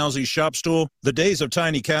your lousy shop stool? The days of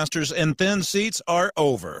tiny casters and thin seats are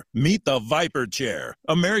over. Meet the Viper Chair,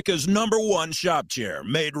 America's #1 shop chair,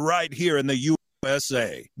 made right here in the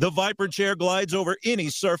USA. The Viper Chair glides over any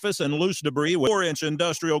surface and loose debris with 4-inch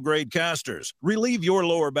industrial-grade casters. Relieve your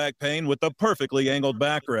lower back pain with the perfectly angled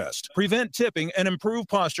backrest. Prevent tipping and improve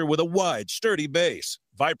posture with a wide, sturdy base.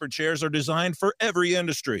 Viper chairs are designed for every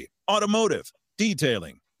industry: automotive,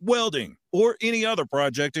 detailing, welding, or any other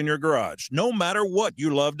project in your garage, no matter what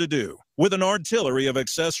you love to do. With an artillery of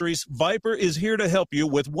accessories, Viper is here to help you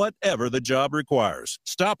with whatever the job requires.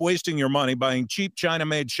 Stop wasting your money buying cheap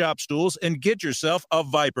China-made shop stools and get yourself a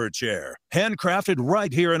Viper chair, handcrafted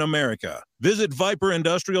right here in America. Visit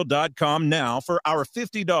viperindustrial.com now for our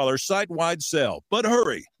 $50 site-wide sale. But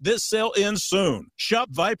hurry, this sale ends soon. Shop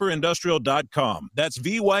viperindustrial.com. That's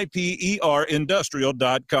VYPER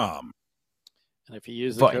industrial.com. And if you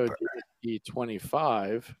use the code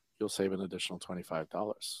DSP25, you'll save an additional $25.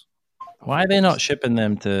 Why are they not shipping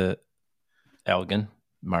them to Elgin,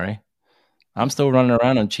 Murray? I'm still running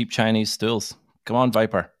around on cheap Chinese stools. Come on,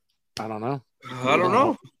 Viper. I don't know.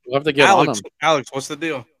 We'll have to get on them. Alex, what's the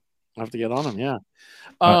deal? I'll have to get on them, yeah.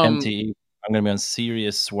 MTE. I'm going to be on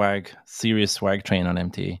serious swag train on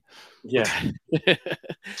MTE. Yeah.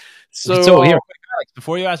 So here, Alex,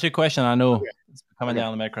 before you ask your question, I know it's coming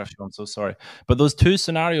down the Medcraf show. I'm so sorry, but those two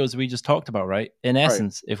scenarios we just talked about, right? In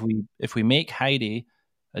essence, if we make Heidi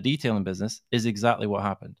a detailing business, is exactly what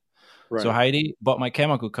happened. Right. So Heidi bought my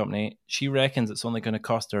chemical company. She reckons it's only going to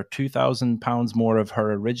cost her £2,000 more of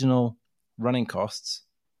her original running costs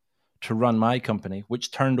to run my company,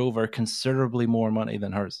 which turned over considerably more money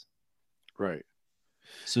than hers. Right.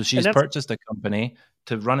 So she's purchased a company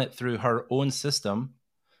to run it through her own system,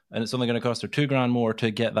 and it's only going to cost her $2,000 more to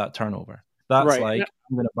get that turnover. That's like,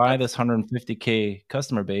 I'm going to buy this 150K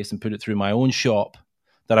customer base and put it through my own shop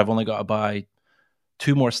that I've only got to buy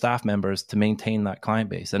 2 more staff members to maintain that client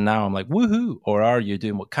base. And now I'm like, woohoo. Or are you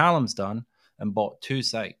doing what Callum's done and bought 2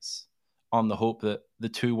 sites on the hope that the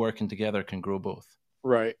 2 working together can grow both?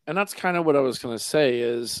 Right. And that's kind of what I was going to say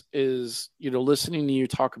is, listening to you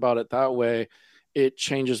talk about it that way, it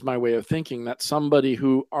changes my way of thinking that somebody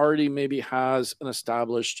who already maybe has an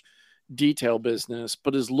established detail business,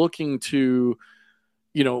 but is looking to,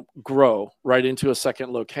 grow right into a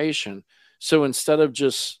second location. So instead of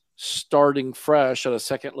just starting fresh at a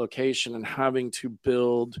second location and having to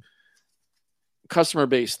build customer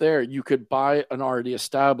base there, you could buy an already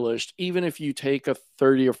established, even if you take a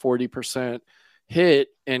 30 or 40% hit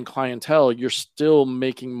in clientele, you're still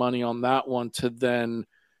making money on that one to then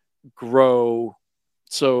grow.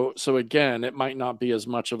 So again, it might not be as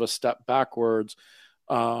much of a step backwards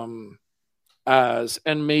and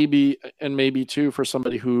maybe too, for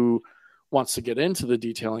somebody who wants to get into the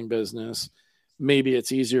detailing business, maybe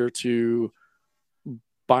it's easier to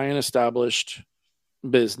buy an established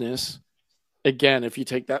business. Again, if you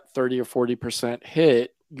take that 30 or 40%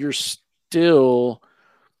 hit, you're still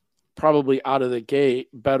probably out of the gate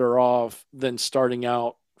better off than starting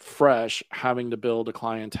out fresh, having to build a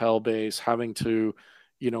clientele base, having to,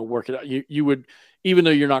 work it out. You would, even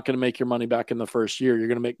though you're not going to make your money back in the first year, you're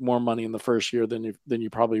going to make more money in the first year than you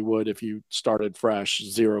probably would if you started fresh,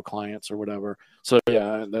 0 clients or whatever. So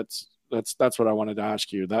yeah, that's what I wanted to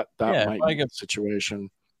ask you. That might be the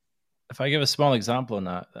situation. If I give a small example on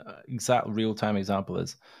that, exact real-time example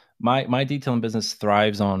is my detailing business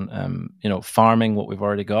thrives on, farming what we've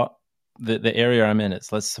already got. The area I'm in,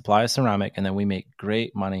 let's supply a ceramic and then we make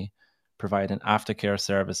great money providing aftercare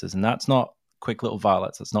services. And that's not quick little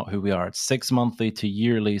valets. That's not who we are. It's 6 monthly to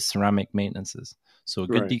yearly ceramic maintenances. So a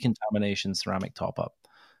good decontamination ceramic top up,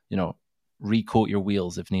 recoat your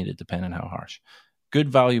wheels if needed, depending on how harsh.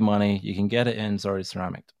 Good value money. You can get it in. It's already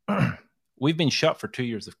ceramic. We've been shut for 2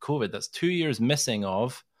 years of COVID. That's 2 years missing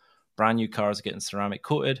of brand new cars getting ceramic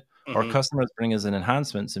coated or customers bring us in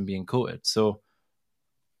enhancements and being quoted. So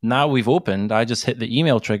now we've opened, I just hit the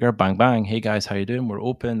email trigger, bang, bang. Hey guys, how you doing? We're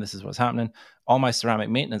open. This is what's happening. All my ceramic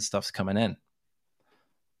maintenance stuff's coming in.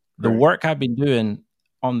 The work I've been doing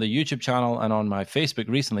on the YouTube channel and on my Facebook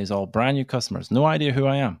recently is all brand new customers. No idea who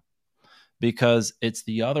I am, because it's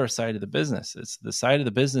the other side of the business. It's the side of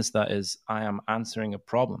the business that is, I am answering a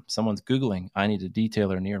problem. Someone's Googling, I need a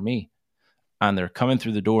detailer near me. And they're coming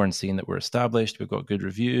through the door and seeing that we're established. We've got good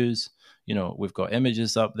reviews. We've got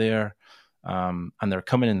images up there. And they're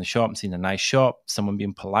coming in the shop and seeing a nice shop, someone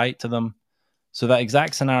being polite to them. So that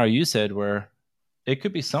exact scenario you said, where it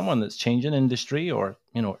could be someone that's changing industry or,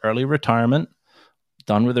 early retirement,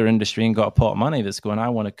 done with their industry and got a pot of money that's going, I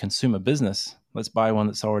want to consume a business. Let's buy one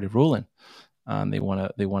that's already rolling. And they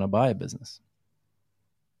want to buy a business.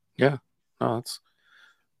 Yeah. No,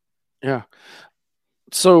 yeah.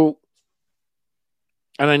 So,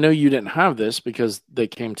 and I know you didn't have this because they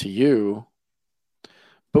came to you,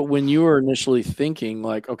 but when you were initially thinking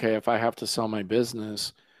like, okay, if I have to sell my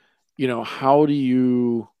business, how do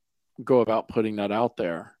you go about putting that out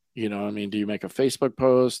there? Do you make a Facebook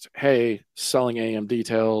post? Hey, selling AM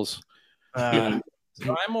details. So I'm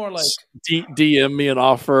more like DM me an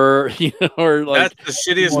offer, or like that's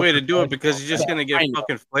the shittiest way to do it, because you're just gonna get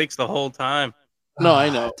fucking flakes the whole time. No, I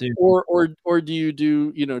know. Or do you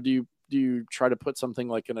do you try to put something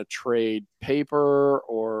like in a trade paper,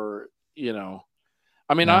 or I'm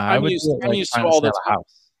used to all this.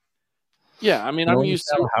 Yeah, I'm used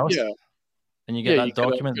to a house. Yeah. And you get that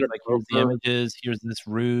document like, here's the images, here's this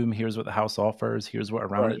room, here's what the house offers, here's what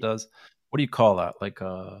around it does. What do you call that? Like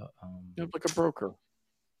a broker.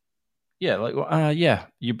 Yeah,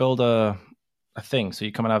 you build a thing. So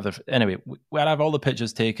you come and have anyway. I'd have all the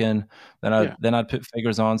pictures taken. Then I'd put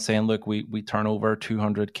figures on saying, look, we turn over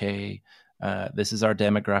 200K. This is our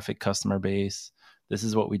demographic customer base. This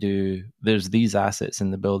is what we do. There's these assets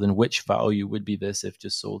in the building. Which value would be this if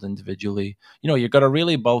just sold individually? You've got to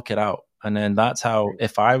really bulk it out. And then that's how,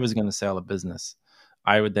 if I was going to sell a business,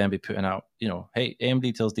 I would then be putting out, hey, AM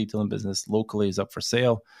Details detailing business locally is up for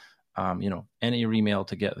sale. Enter your email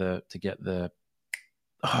to get the.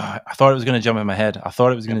 I thought it was going to jump in my head. I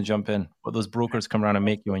thought it was going to jump in. But those brokers come around and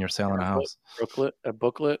make you when you're selling a house. A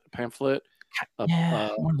booklet, a pamphlet,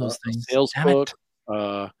 one of those things. A sales book.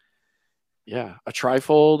 A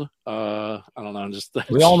trifold. I don't know.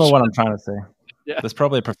 We all know what I'm trying to say. Yeah. There's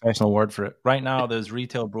probably a professional word for it. Right now, there's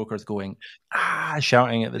retail brokers going,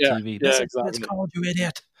 shouting at the TV. Exactly. It's called, you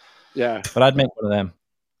idiot. Yeah. But I'd make one of them.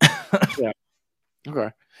 Yeah. Okay.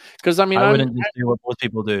 Because I wouldn't just do what most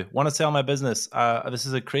people do. Want to sell my business? This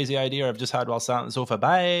is a crazy idea I've just had while sat on the sofa.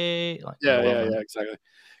 Bye. Exactly.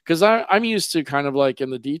 Because I'm used to kind of like in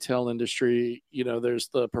the detail industry, there's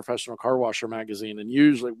the Professional Car Washer magazine, and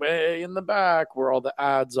usually way in the back where all the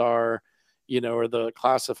ads are, or the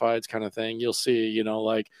classifieds kind of thing, you'll see,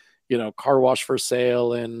 car wash for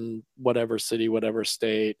sale in whatever city, whatever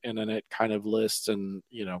state, and then it kind of lists and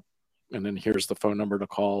then here's the phone number to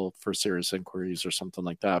call for serious inquiries or something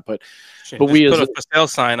like that. But we put a for sale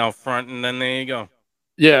sign out front, and then there you go.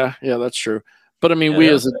 Yeah, that's true. But I mean, we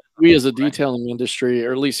as a detailing industry,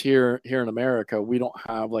 or at least here in America, we don't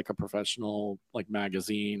have like a professional like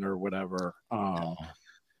magazine or whatever.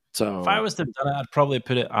 So if I was to have done it, I'd probably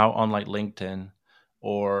put it out on like LinkedIn,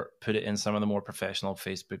 or put it in some of the more professional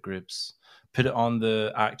Facebook groups, put it on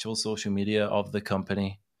the actual social media of the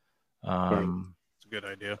company. It's a good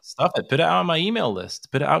idea. Stuff it. Put it out on my email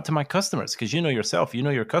list. Put it out to my customers, because yourself,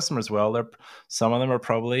 your customers well. Some of them are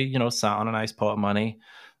probably sat on a nice pot of money.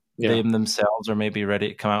 Yeah. They themselves are maybe ready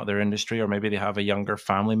to come out of their industry, or maybe they have a younger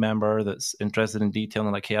family member that's interested in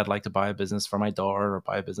detailing, like, hey, I'd like to buy a business for my daughter or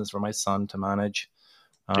buy a business for my son to manage.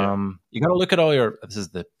 You got to look at all this is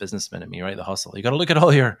the businessman in me, right? The hustle. You got to look at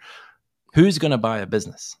all who's going to buy a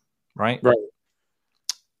business, right? Right.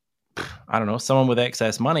 I don't know, someone with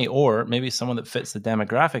excess money, or maybe someone that fits the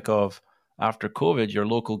demographic of, after COVID, your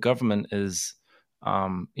local government is,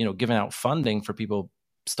 giving out funding for people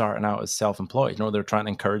starting out as self-employed. They're trying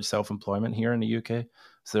to encourage self-employment here in the UK.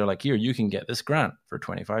 So they're like, here, you can get this grant for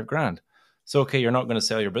 25 grand. So, okay, you're not going to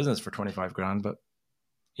sell your business for 25 grand, but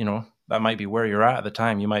that might be where you're at the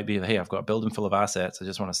time. You might be, hey, I've got a building full of assets. I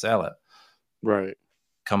just want to sell it. Right.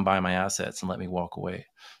 Come buy my assets and let me walk away.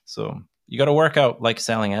 So you got to work out, like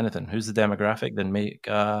selling anything, who's the demographic, then make,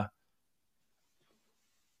 I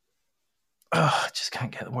just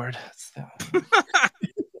can't get the word.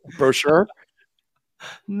 Brochure?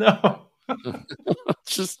 No.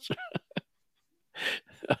 Just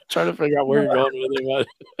trying to figure out where you're going with it.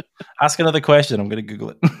 Ask another question. I'm going to Google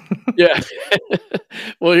it. Yeah.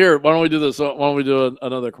 Well, here, why don't we do this? Why don't we do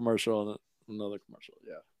another commercial?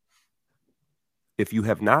 Yeah. If you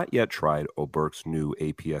have not yet tried Oberk's new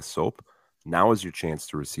APS soap, now is your chance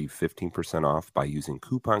to receive 15% off by using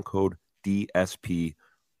coupon code DSP,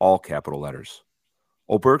 all capital letters.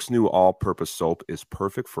 Oberk's new all-purpose soap is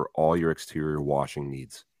perfect for all your exterior washing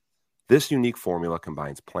needs. This unique formula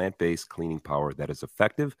combines plant-based cleaning power that is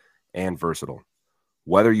effective and versatile.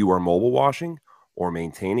 Whether you are mobile washing or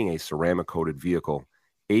maintaining a ceramic-coated vehicle,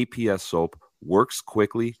 APS soap works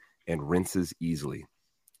quickly and rinses easily.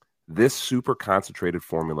 This super concentrated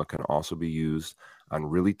formula can also be used on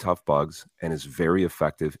really tough bugs and is very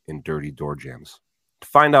effective in dirty door jams. To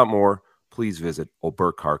find out more, please visit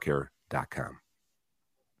oberkcarcare.com.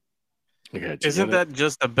 Okay, Isn't that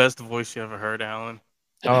just the best voice you ever heard, Alan?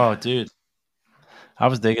 Oh, dude. I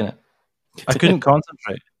was digging it. I couldn't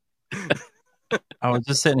concentrate. I was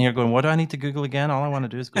just sitting here going, what do I need to Google again? All I want to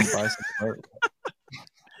do is go buy some work.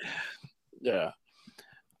 Yeah.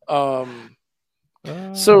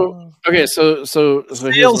 So okay, so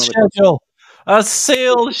sales schedule. A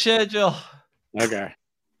sales schedule. Okay.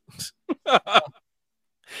 But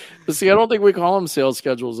see, I don't think we call them sales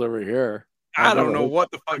schedules over here. I don't know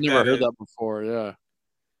what the fuck. I've never heard that before. Yeah.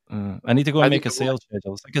 I need to go and make a sales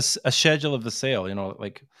schedule. It's like a schedule of the sale.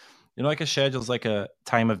 Like a schedule is like a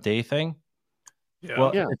time of day thing. Yeah.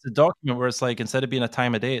 Well, it's a document where it's like, instead of being a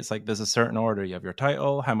time of day, it's like there's a certain order. You have your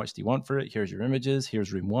title, how much do you want for it? Here's your images.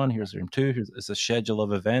 Here's room 1. Here's room 2. It's a schedule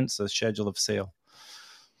of events, a schedule of sale.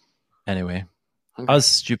 Anyway, us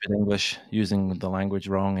stupid English using the language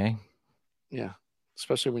wrong, eh? Yeah,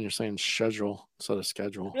 especially when you're saying schedule instead of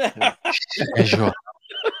schedule. Yeah. Schedule.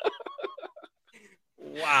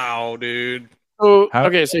 Wow, dude. So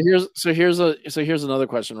okay, so here's another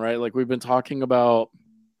question, right? Like, we've been talking about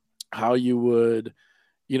how you would,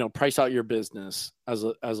 price out your business as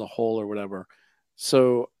a whole or whatever.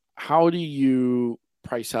 So how do you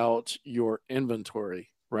price out your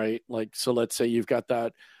inventory, right? Like, so let's say you've got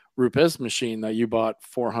that Rupes machine that you bought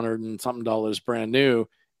 $400 and something brand new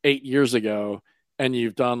 8 years ago, and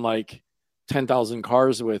you've done like 10,000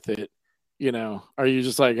 cars with it. Are you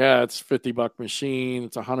just like, it's $50 machine,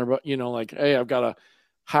 it's $100, like, hey, I've got a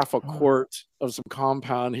half a quart of some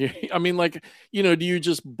compound here. I mean, like, do you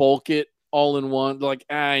just bulk it all in one? Like,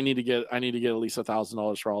 I need to get at least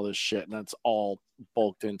 $1,000 for all this shit, and that's all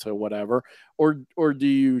bulked into whatever. Or do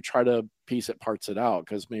you try to parts it out?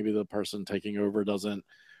 Because maybe the person taking over doesn't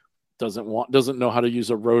know how to use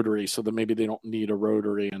a rotary, so that maybe they don't need a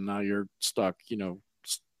rotary, and now you're stuck,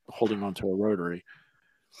 holding onto a rotary.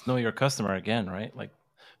 Know your customer again, right? Like,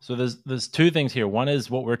 so there's two things here. One is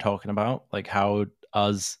what we're talking about, like how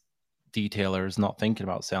us detailers not thinking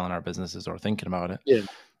about selling our businesses or thinking about it,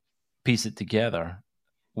 piece it together,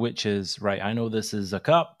 which is, right, I know this is a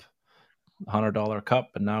cup, $100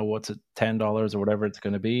 cup, and now what's it, $10 or whatever it's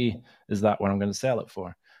going to be, is that what I'm going to sell it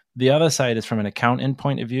for? The other side is from an accounting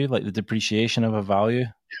point of view, like the depreciation of a value.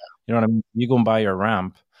 You know what I mean? You go and buy your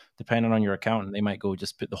ramp, depending on your accountant, they might go,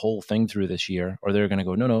 just put the whole thing through this year, or they're going to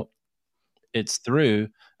go, no, it's through,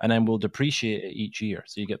 and then we'll depreciate it each year.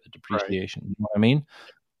 So you get the depreciation. Right. You know what I mean?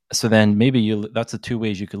 So then maybe that's the two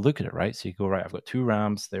ways you could look at it, right? So you go, right, I've got 2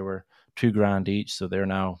 ramps. They were $2,000 each, so they're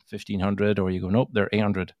now $1,500. Or you go, nope, they're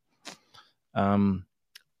 $800.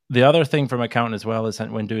 The other thing from accounting as well is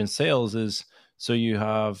when doing sales is, so you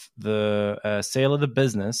have the sale of the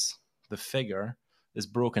business, the figure is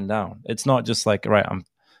broken down. It's not just like, right, I'm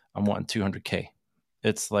wanting 200K.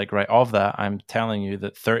 It's like, right, of that, I'm telling you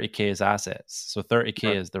that 30K is assets. So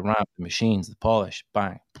 30K is the ramp, the machines, the polish,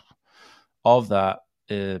 bang. Of that,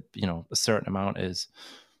 a certain amount is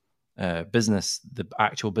business, the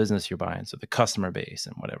actual business you're buying. So the customer base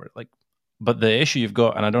and whatever. Like, but the issue you've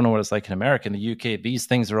got, and I don't know what it's like in America, in the UK, these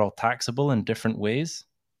things are all taxable in different ways.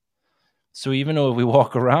 So even though if we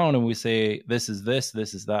walk around and we say, this is this,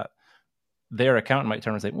 this is that, their accountant might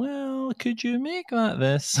turn and say, well, could you make that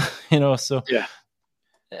this? So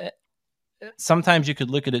sometimes you could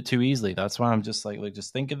look at it too easily. That's why I'm just like,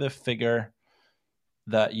 just think of the figure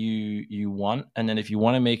that you want, and then if you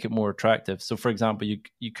want to make it more attractive. So for example,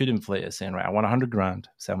 you could inflate it saying, right, I want $100,000 to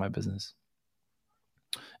sell my business.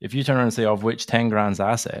 If you turn around and say, of which 10 grand's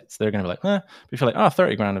assets, they're going to be like, but if you're like,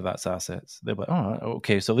 30 grand of that's assets, they'll be like, oh,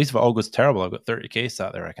 okay. So at least if it all goes terrible, I've got 30K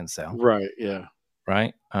sat there I can sell. Right. Yeah.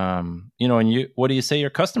 Right. And what do you say your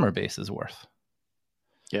customer base is worth?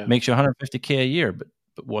 Yeah. Makes you 150K a year, but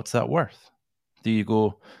what's that worth? Do you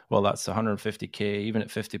go, well, that's 150K, even at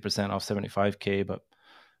 50% off 75K, but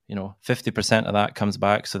 50% of that comes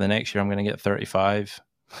back. So the next year I'm going to get 35,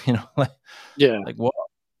 like what?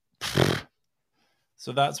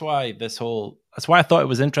 So that's why I thought it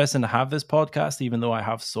was interesting to have this podcast, even though I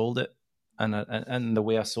have sold it and the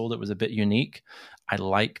way I sold it was a bit unique. I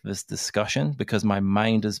like this discussion because my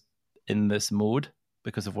mind is in this mode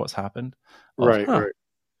because of what's happened. Right.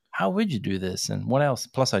 How would you do this, and what else?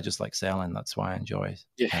 Plus, I just like selling. That's why I enjoy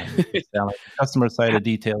selling, customer side of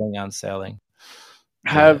detailing and selling.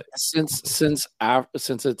 Since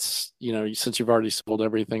it's, you know, since you've already sold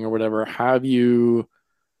everything or whatever, have you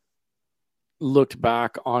looked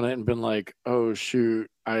back on it and been like, oh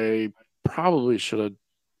shoot, I probably should have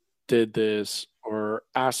did this or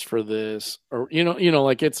asked for this, or you know,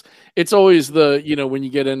 like it's always the, you know, when you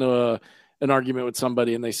get into an argument with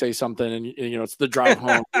somebody and they say something and you know it's the drive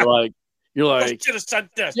home, you're like should have said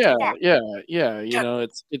this. yeah, you know,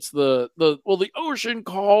 it's the well, the ocean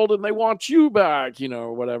called and they want you back, you know,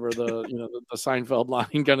 or whatever, the you know, the Seinfeld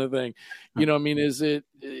line kind of thing, you know. I mean, is it,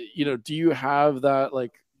 you know, do you have that,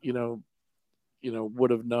 like, you know, would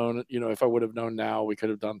have known, you know, if I would have known now we could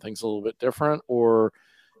have done things a little bit different, or,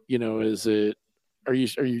 you know, is it, are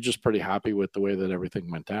you just pretty happy with the way that everything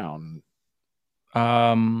went down? So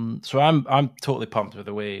I'm totally pumped with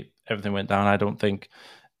the way everything went down. I don't think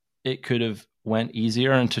it could have went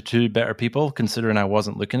easier and to two better people, considering I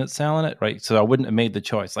wasn't looking at selling it, right? So I wouldn't have made the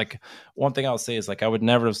choice. Like, one thing I'll say is, like, I would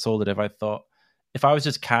never have sold it if I thought, if I was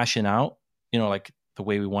just cashing out, you know, like the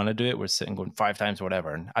way we want to do it, we're sitting going 5 times or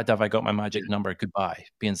whatever, and I got my magic number, goodbye,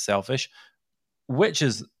 being selfish, which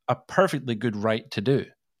is a perfectly good right to do.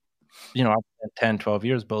 You know, I've spent 10, 12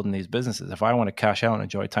 years building these businesses. If I want to cash out and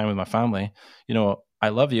enjoy time with my family, you know, I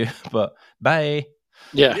love you, but bye.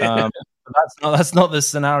 Yeah. That's not the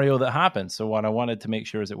scenario that happened. So what I wanted to make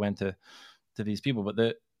sure is it went to these people.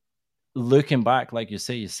 But looking back, like you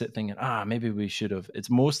say, you sit thinking, maybe we should have. It's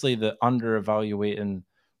mostly the under evaluating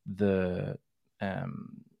the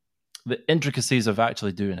intricacies of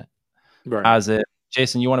actually doing it. Right. As it,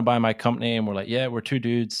 Jason, you want to buy my company? And we're like, yeah, we're 2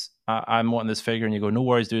 dudes. I'm wanting this figure. And you go, no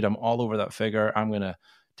worries, dude. I'm all over that figure. I'm going to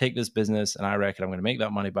take this business and I reckon I'm going to make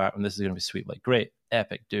that money back. And this is going to be sweet. Like, great,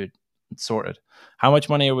 epic, dude. It's sorted. How much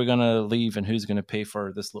money are we going to leave and who's going to pay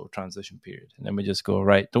for this little transition period? And then we just go,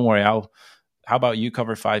 right, don't worry. How about you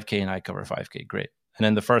cover 5K and I cover 5K? Great. And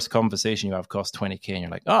then the first conversation you have costs 20K and you're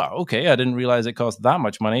like, oh, okay. I didn't realize it cost that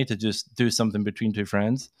much money to just do something between 2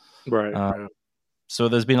 friends. Right. So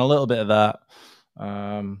there's been a little bit of that.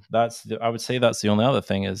 I would say that's the only other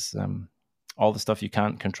thing is all the stuff you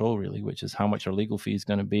can't control really, which is how much our legal fee is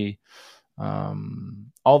going to be.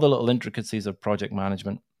 All the little intricacies of project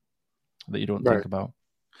management that you don't think about.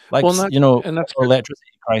 Like, you know, and that's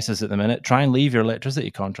electricity crisis at the minute. Try and leave your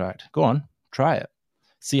electricity contract. Go on, try it.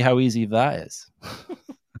 See how easy that is.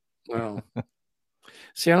 Wow.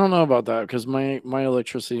 See, I don't know about that because my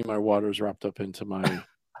electricity, my water's wrapped up into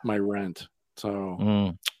my rent.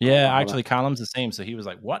 So yeah, actually, Callum's the same. So he was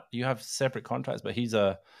like, "What? You have separate contracts?" But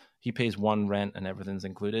he pays one rent and everything's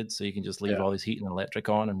included, so you can just leave all his heat and electric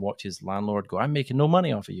on and watch his landlord go, "I'm making no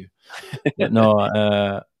money off of you." But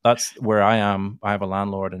no, that's where I am. I have a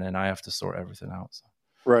landlord, and then I have to sort everything out. So.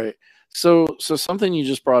 Right. So something you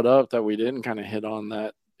just brought up that we didn't kind of hit on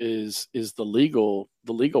that is the legal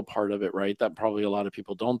part of it, right? That probably a lot of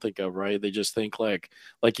people don't think of, right? They just think like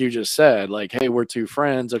you just said, like, hey, we're 2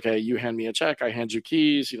 friends. Okay, you hand me a check, I hand you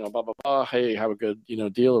keys, you know, blah blah blah. Hey, have a good, you know,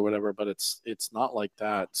 deal or whatever. But it's not like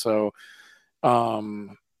that. So,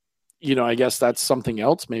 you know, I guess that's something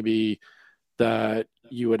else maybe that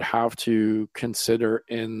you would have to consider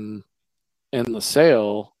in the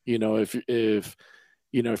sale. You know, if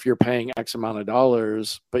you know, if you're paying X amount of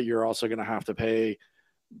dollars, but you're also going to have to pay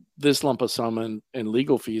this lump of sum and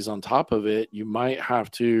legal fees on top of it, you might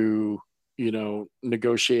have to, you know,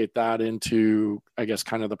 negotiate that into, I guess,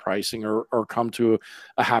 kind of the pricing or come to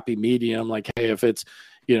a happy medium. Like, hey, if it's,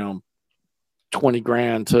 you know, 20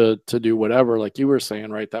 grand to do whatever, like you were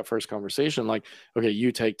saying, right? That first conversation, like, okay,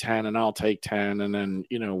 you take 10 and I'll take 10. And then,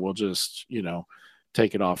 you know, we'll just, you know,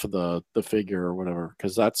 take it off of the figure or whatever.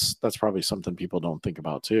 Cause that's probably something people don't think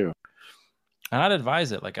about too. And I'd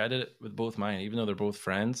advise it. Like I did it with both mine, even though they're both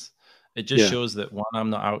friends. It just shows that 1, I'm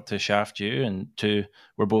not out to shaft you, and 2,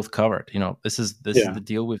 we're both covered. You know, this is the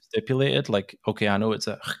deal we've stipulated. Like, okay, I know it's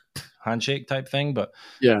a handshake type thing, but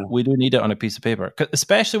we do need it on a piece of paper.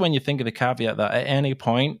 Especially when you think of the caveat that at any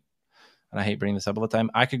point, and I hate bringing this up all the time,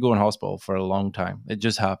 I could go in hospital for a long time. It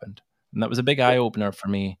just happened. And that was a big eye opener for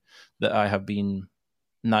me that I have been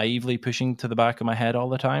naively pushing to the back of my head all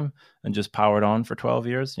the time and just powered on for 12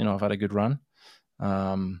 years. You know, I've had a good run.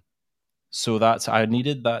 So I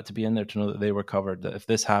needed that to be in there to know that they were covered, that if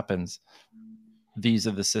this happens, these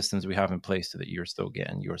are the systems we have in place so that you're still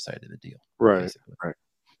getting your side of the deal. Right. Basically. Right.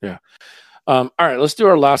 Yeah. All right, let's do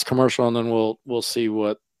our last commercial and then we'll see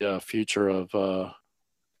what the future of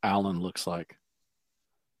Alan looks like.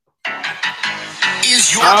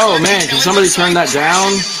 Oh man, can somebody turn that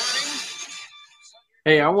down?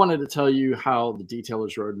 Hey, I wanted to tell you how the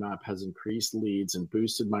Detailer's Roadmap has increased leads and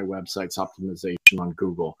boosted my website's optimization on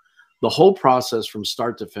Google. The whole process from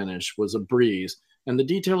start to finish was a breeze, and the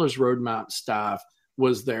Detailer's Roadmap staff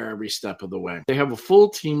was there every step of the way. They have a full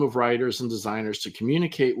team of writers and designers to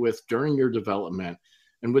communicate with during your development.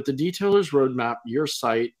 And with the Detailer's Roadmap, your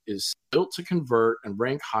site is built to convert and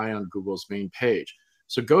rank high on Google's main page.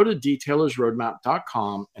 So go to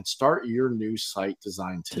detailersroadmap.com and start your new site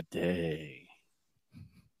design today.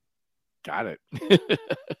 Got it. Yeah,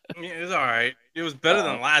 it was all right. It was better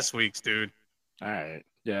than last week's, dude. All right.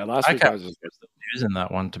 Yeah, last week I was just using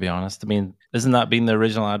that one, to be honest. I mean, isn't that been the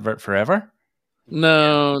original advert forever?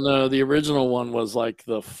 No. The original one was like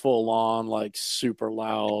the full-on, like super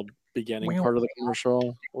loud beginning part of the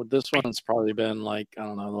commercial. Well, this one's probably been like, I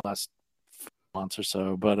don't know, the last months or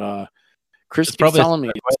so. But Chris It's keeps probably telling me.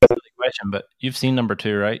 a silly question, but you've seen number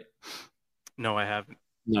 2, right? No, I haven't.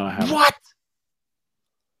 No, I haven't. What?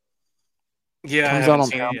 Yeah, I Comes out haven't on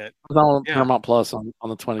seen it yet. Comes out on Yeah. Paramount Plus on the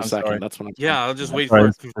sorry. 22nd. That's when I'm. Yeah, I'll just wait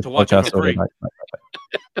Sorry, for this to watch it podcast for free. over.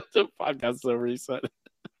 The podcast's over. He said.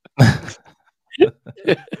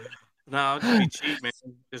 No, just be cheap, man.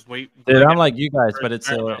 Just wait. Dude, I'm like you guys, but it's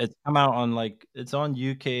Paramount. it's come out on it's on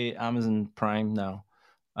UK Amazon Prime now,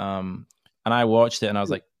 and I watched it and I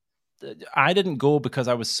was like, I didn't go because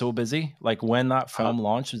I was so busy. Like when that film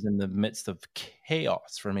launched, was in the midst of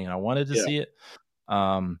chaos for me, and I wanted to see it.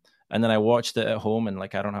 And then I watched it at home, and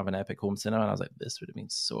like I don't have an epic home cinema, and I was like, this would have been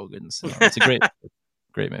so good in cinema. It's a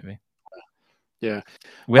great movie. Yeah,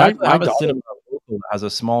 we have a cinema local that has a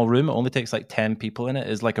small room. It only takes like 10 people in it.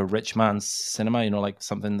 It's like a rich man's cinema, like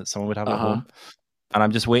something that someone would have at home. And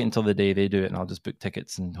I'm just waiting until the day they do it, and I'll just book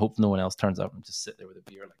tickets and hope no one else turns up and just sit there with a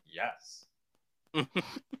beer, like yes.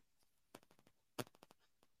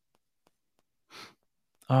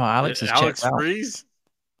 Oh, Alex is Alex checked out. Freeze.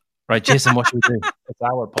 Right, Jason, what should we do? It's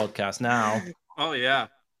our podcast now. Oh yeah.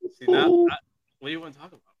 See now, what do you want to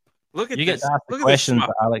talk about? Look at You this. get to ask the Look questions at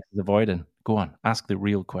this. that Alex is avoiding. Go on, ask the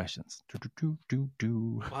real questions. Wow,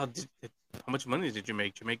 how much money did you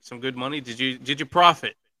make? Did you make some good money? Did you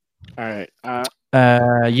profit? All right.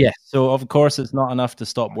 Yes. So of course it's not enough to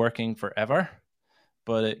stop working forever,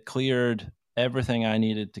 but it cleared everything I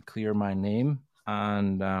needed to clear my name,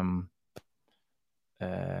 and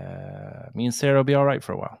me and Sarah will be all right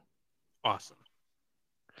for a while. Awesome.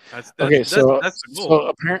 That's Okay, that's the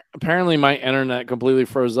goal. so apparently my internet completely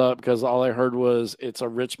froze up because all I heard was it's a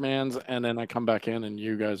rich man's, and then I come back in and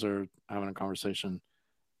you guys are having a conversation.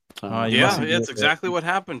 Yeah, that's exactly what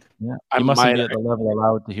happened. Yeah, I mustn't be at the level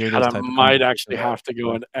allowed to hear this type of I might actually have to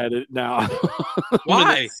go and edit now.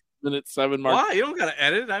 Why? Minute 7 mark. Why? You don't got to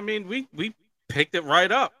edit. I mean, we picked it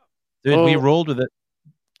right up. Dude, we rolled with it.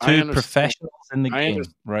 Two professionals in the game,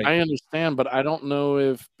 right? I understand, but I don't know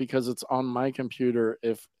if, because it's on my computer,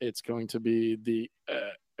 if it's going to be the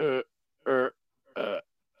if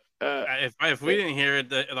we didn't hear it,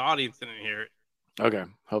 the audience didn't hear it. Okay,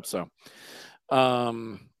 hope so.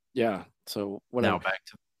 Yeah. So whatever. Now back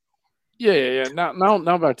to yeah.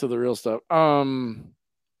 Now back to the real stuff.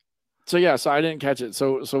 So yeah, so I didn't catch it.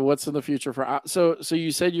 So what's in the future for? So you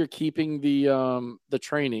said you're keeping the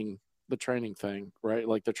training thing, right?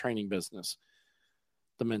 Like the training business,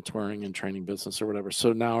 the mentoring and training business or whatever.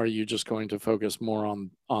 So now are you just going to focus more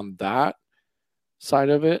on that side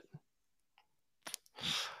of it?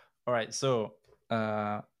 All right. So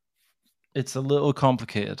it's a little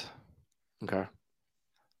complicated. Okay.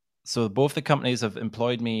 So both the companies have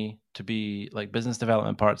employed me to be like business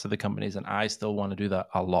development parts of the companies, and I still want to do that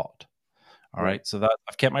a lot. All right. So that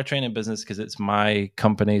I've kept my training business because it's my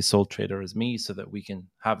company, sole trader is me, so that we can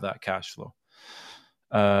have that cash flow.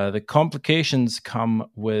 The complications come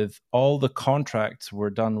with all the contracts were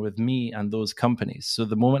done with me and those companies. So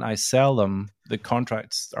the moment I sell them, the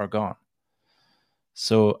contracts are gone.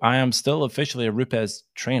 So I am still officially a Rupes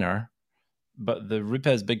trainer, but the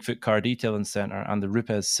Rupes Bigfoot Car Detailing Center and the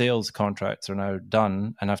Rupes sales contracts are now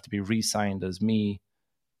done and have to be re-signed as me,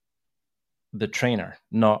 the trainer,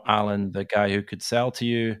 not Alan, the guy who could sell to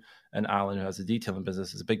you, and Alan, who has a detailing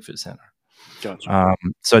business, is a Bigfoot center. Gotcha.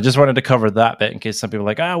 So I just wanted to cover that bit in case some people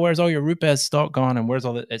are like, where's all your Rupes stock gone? And where's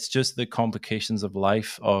all that? It's just the complications of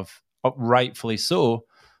life of rightfully so,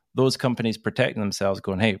 those companies protecting themselves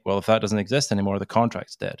going, hey, well, if that doesn't exist anymore, the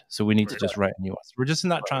contract's dead. So we need to just write a new one. So we're just in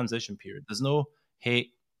that transition period. There's no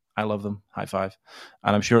hate. I love them. High five.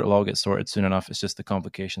 And I'm sure it'll all get sorted soon enough. It's just the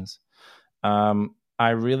complications. I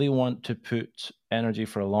really want to put energy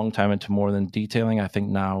for a long time into more than detailing. I think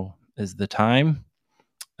now is the time.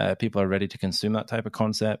 People are ready to consume that type of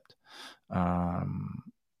concept.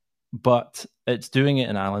 but it's doing it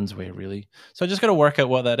in Alan's way, really. So I just got to work out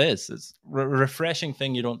what that is. It's a refreshing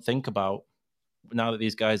thing you don't think about now that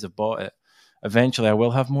these guys have bought it. Eventually, I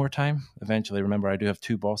will have more time. Eventually, remember, I do have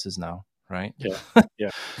 2 bosses now, right?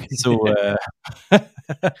 Yeah. So,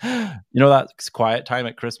 that's quiet time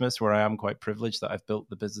at Christmas where I am quite privileged that I've built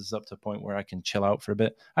the business up to a point where I can chill out for a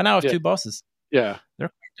bit. I now have 2 bosses. Yeah. They're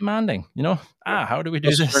quite demanding, how do we do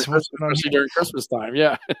Especially during Christmas time.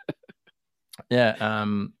 Yeah. Yeah.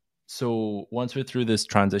 So once we're through this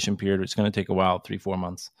transition period, it's going to take a while, 3-4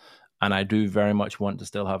 months. And I do very much want to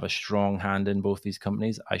still have a strong hand in both these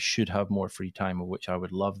companies. I should have more free time, of which I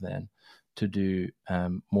would love then to do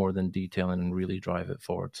more than detailing and really drive it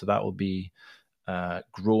forward. So that will be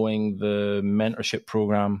growing the mentorship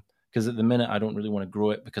program, because at the minute I don't really want to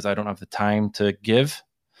grow it because I don't have the time to give,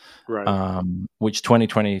 Right. Which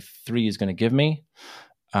 2023 is going to give me.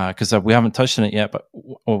 Because we haven't touched on it yet, but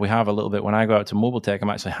we have a little bit. When I go out to Mobile Tech, I'm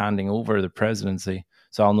actually handing over the presidency.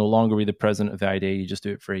 So I'll no longer be the president of the IDA. You just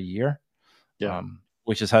do it for a year,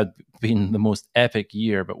 which has been the most epic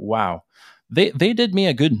year. But wow, they did me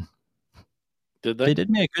a good. Did they? They did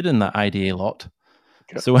me a good in that IDA lot.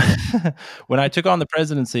 Okay. So when I took on the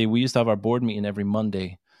presidency, we used to have our board meeting every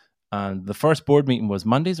Monday. And the first board meeting was,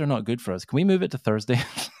 Mondays are not good for us. Can we move it to Thursday?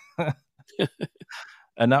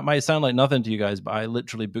 And that might sound like nothing to you guys, but I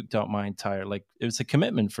literally booked out my entire, it was a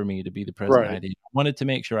commitment for me to be the president. Right. I wanted to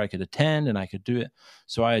make sure I could attend and I could do it.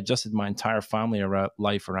 So I adjusted my entire family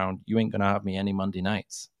life around, you ain't going to have me any Monday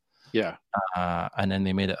nights. Yeah. And then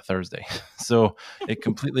they made it a Thursday. So it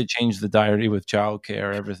completely changed the diary with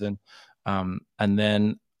childcare, everything. And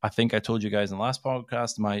then I think I told you guys in the last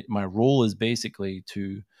podcast, my role is basically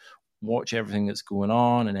to watch everything that's going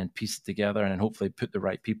on and then piece it together and then hopefully put the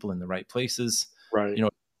right people in the right places. Right.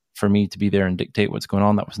 For me to be there and dictate what's going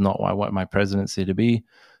on. That was not what I wanted my presidency to be.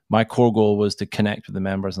 My core goal was to connect with the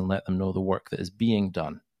members and let them know the work that is being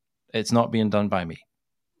done. It's not being done by me.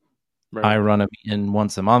 Right. I run a meeting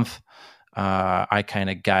once a month. I kind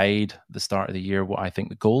of guide the start of the year what I think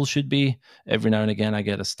the goals should be. Every now and again, I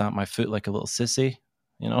get to stamp my foot like a little sissy,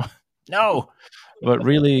 No, but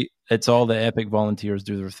really, it's all the epic volunteers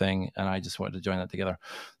do their thing, and I just wanted to join that together.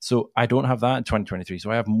 So I don't have that in 2023,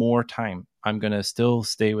 so I have more time. I'm going to still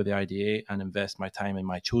stay with the IDA and invest my time in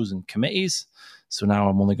my chosen committees. So now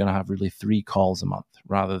I'm only going to have really 3 calls a month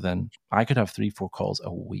rather than I could have 3-4 calls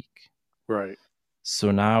a week. Right.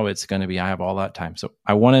 So now it's going to be, I have all that time. So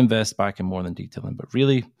I want to invest back in more than detailing, but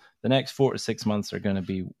really the next 4 to 6 months are going to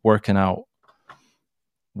be working out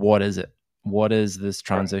what is it? What is this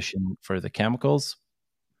transition for the chemicals?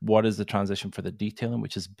 What is the transition for the detailing,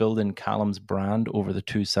 which is building Callum's brand over the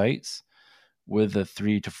 2 sites with a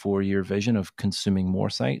 3 to 4 year vision of consuming more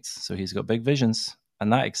sites. So he's got big visions,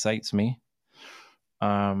 and that excites me.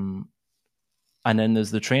 And then there's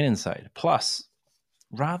the training side. Plus,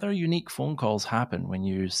 rather unique phone calls happen when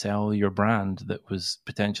you sell your brand that was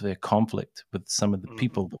potentially a conflict with some of the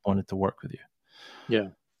people that wanted to work with you. Yeah.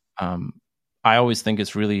 I always think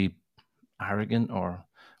it's really arrogant or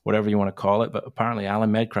whatever you want to call it, but apparently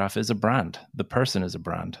Alan Medcraf is a brand. The person is a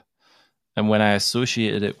brand. And when I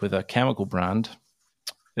associated it with a chemical brand,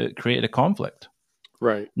 it created a conflict.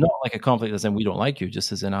 Right. Not like a conflict as in we don't like you,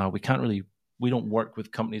 just as in we don't work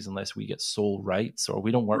with companies unless we get sole rights, or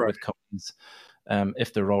we don't work with companies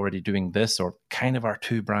if they're already doing this, or kind of our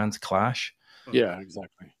 2 brands clash. Yeah,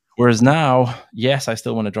 exactly. Whereas now, yes, I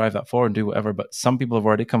still want to drive that forward and do whatever, but some people have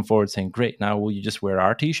already come forward saying, great, now will you just wear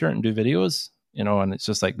our t-shirt and do videos? And it's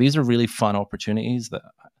just like, these are really fun opportunities that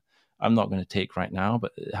I'm not going to take right now,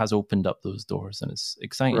 but it has opened up those doors, and it's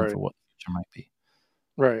exciting for what the future might be.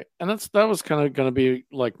 Right. And that was kind of going to be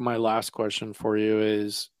like my last question for you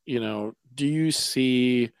is, do you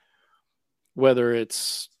see, whether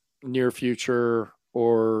it's near future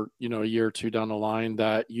or, a year or 2 down the line,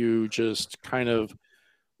 that you just kind of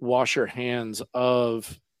wash your hands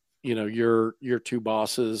of, your 2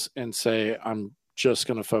 bosses and say, I'm just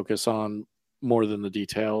going to focus on more than the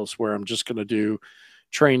details, where I'm just going to do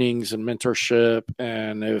trainings and mentorship.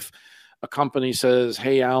 And if a company says,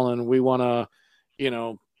 hey, Alan, we want to,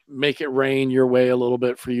 make it rain your way a little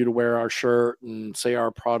bit for you to wear our shirt and say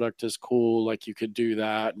our product is cool, like you could do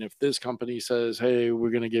that. And if this company says, hey,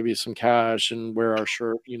 we're going to give you some cash and wear our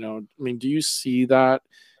shirt, do you see that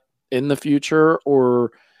in the future?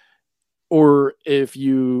 Or if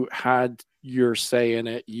you had your say in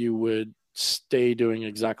it, you would stay doing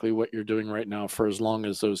exactly what you're doing right now for as long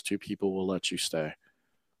as those 2 people will let you stay?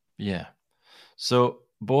 Yeah. So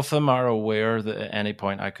both of them are aware that at any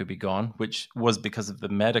point I could be gone, which was because of the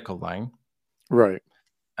medical line. Right.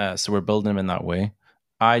 So we're building them in that way.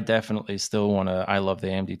 I definitely still want to, I love the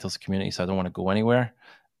AM Details community, so I don't want to go anywhere.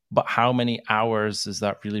 But how many hours does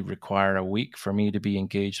that really require a week for me to be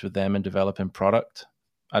engaged with them and developing product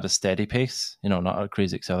at a steady pace? Not a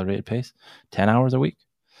crazy accelerated pace. 10 hours a week.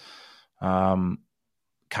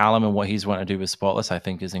 Callum and what he's wanting to do with Spotless, I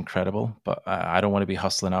think, is incredible. But I don't want to be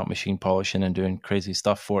hustling out machine polishing and doing crazy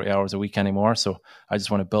stuff 40 hours a week anymore. So I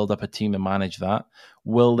just want to build up a team and manage that.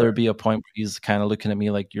 Will there be a point where he's kind of looking at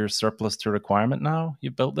me like, you're surplus to requirement now?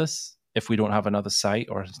 You built this? If we don't have another site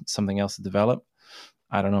or something else to develop?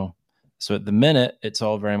 I don't know. So at the minute, it's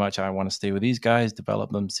all very much, I want to stay with these guys, develop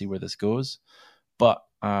them, see where this goes. But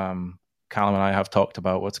Callum and I have talked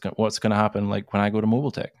about what's going to happen, like when I go to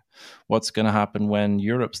Mobile Tech. What's going to happen when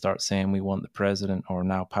Europe starts saying we want the president or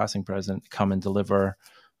now passing president to come and deliver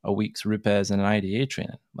a week's RUPES and an IDA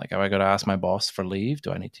training? Like, have I got to ask my boss for leave?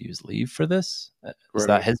 Do I need to use leave for this? Is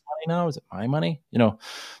that his money now? Is it my money?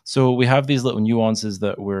 So we have these little nuances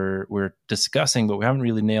that we're discussing, but we haven't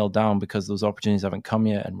really nailed down because those opportunities haven't come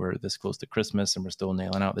yet, and we're this close to Christmas and we're still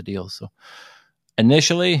nailing out the deals. So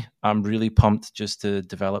initially, I'm really pumped just to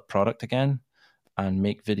develop product again and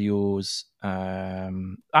make videos.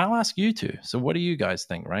 I'll ask you too. So what do you guys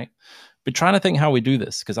think, right? But trying to think how we do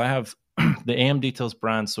this, because I have the AM Details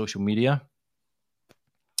brand social media,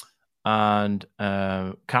 and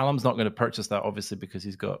Callum's not going to purchase that, obviously, because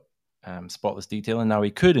he's got Spotless Detailing. Now,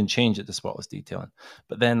 he could and change it to Spotless Detailing,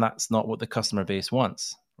 but then that's not what the customer base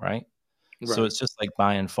wants, right? So it's just like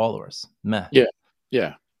buying followers. Meh.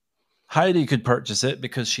 Yeah. Heidi could purchase it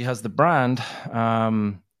because she has the brand.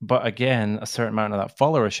 But again, a certain amount of that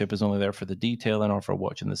followership is only there for the detailing or for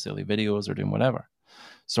watching the silly videos or doing whatever.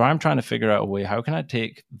 So I'm trying to figure out a way, how can I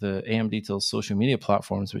take the AM Details social media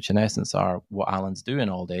platforms, which in essence are what Alan's doing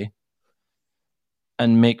all day,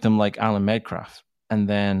 and make them like Alan Medcraf. And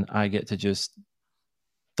then I get to just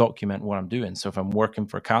document what I'm doing. So if I'm working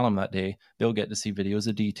for Callum that day, they'll get to see videos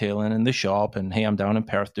of detailing in the shop, and hey, I'm down in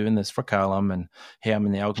Perth doing this for Callum, and hey, I'm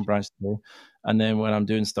in the Elgin branch today. And then when I'm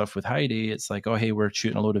doing stuff with Heidi, it's like, oh, hey, we're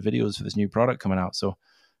shooting a load of videos for this new product coming out. So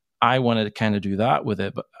I wanted to kind of do that with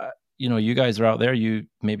it. But, you guys are out there, you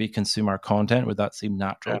maybe consume our content. Would that seem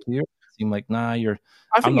natural to you? Seem like, nah, I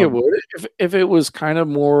think it would. If it was kind of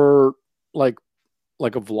more like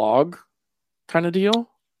a vlog kind of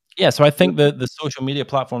deal. Yeah, so I think the social media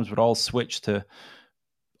platforms would all switch to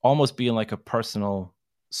almost being like a personal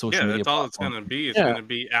social media. Yeah, that's all it's going to be. It's going to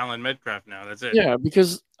be Alan Medcraf now. That's it. Yeah,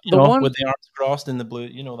 because with the arms crossed in the blue,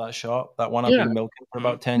 that shot, that one I've been milking for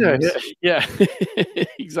about 10 years. Yeah,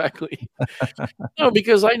 exactly. No,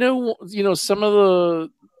 because I know, some of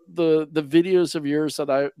the videos of yours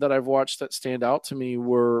that I've watched that stand out to me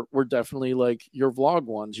were definitely like your vlog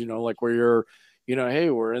ones, like where you're, hey,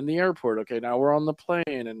 we're in the airport. Okay, now we're on the plane,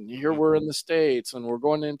 and here we're in the States, and we're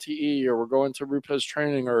going to NTE, or we're going to RUPES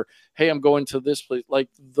training, or hey, I'm going to this place. Like,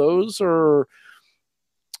 those are,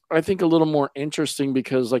 I think, a little more interesting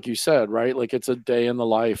because, like you said, right, like it's a day in the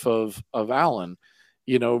life of Alan,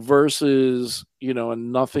 versus,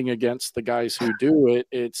 and nothing against the guys who do it.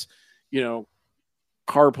 It's,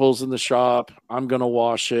 car pulls in the shop. I'm going to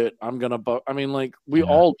wash it. We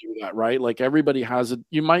all do that, right? Like, everybody has it.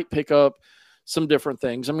 You might pick up some different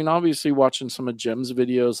things. I mean, obviously watching some of Jim's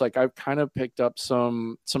videos, like I've kind of picked up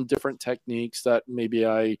some different techniques that maybe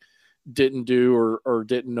I didn't do or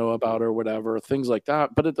didn't know about or whatever, things like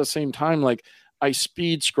that. But at the same time, like, I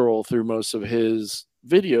speed scroll through most of his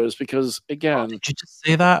videos because, again, did you just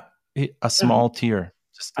say that? A small tear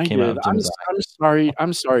just came out of Jim's eye.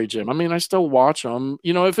 I'm sorry, Jim. I mean, I still watch them.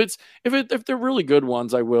 If they're really good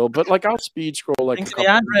ones, I will. But like, I'll speed scroll like the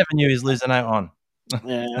ad revenue he's losing out on.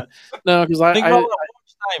 Yeah, no, because I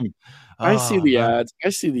see the ads. I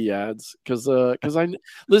see the ads because I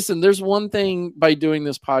listen. There's one thing by doing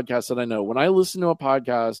this podcast that I know. When I listen to a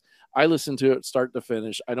podcast, I listen to it start to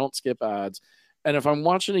finish. I don't skip ads. And if I'm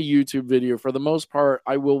watching a YouTube video, for the most part,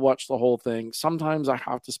 I will watch the whole thing. Sometimes I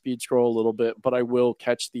have to speed scroll a little bit, but I will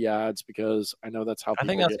catch the ads because I know that's how. I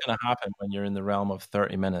think that's going to happen when you're in the realm of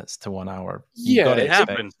 30 minutes to 1 hour. Yeah, it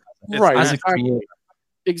happens. Right, as a creator,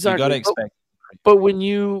 exactly. You got to expect. But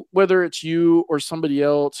whether it's you or somebody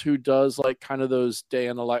else who does like kind of those day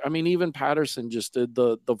in the life, I mean, even Patterson just did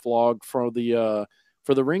the vlog for the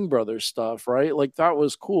Ring Brothers stuff, right? Like, that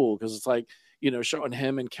was cool because it's like, showing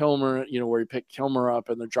him and Kilmer, where he picked Kilmer up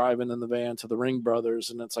and they're driving in the van to the Ring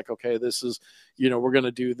Brothers, and it's like, okay, this is, we're gonna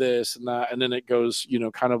do this and that, and then it goes,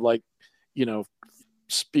 kind of like,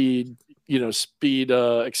 speed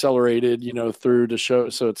accelerated, through to show,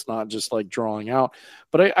 so it's not just like drawing out.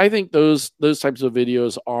 But I think those types of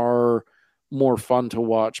videos are more fun to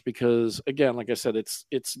watch because, again, like I said, it's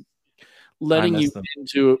letting you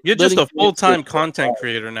into. You're just a full-time content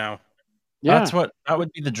creator now. Yeah. That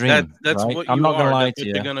would be the dream. That's right? what I'm you not gonna are. lie That's to what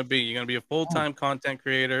you. you're gonna be. You're gonna be a full-time content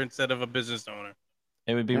creator instead of a business owner.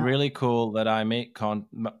 It would be really cool that I make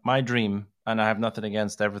my dream, and I have nothing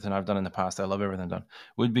against everything I've done in the past. I love everything I've done.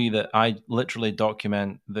 Would be that I literally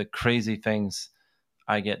document the crazy things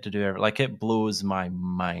I get to do. Like, it blows my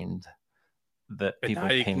mind that But people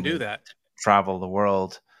now you pay can me do that. to travel the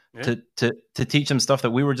world Yeah. to teach them stuff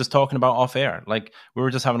that we were just talking about off air. Like, we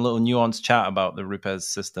were just having a little nuanced chat about the Rupes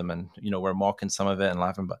system, and we're mocking some of it and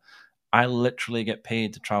laughing, but I literally get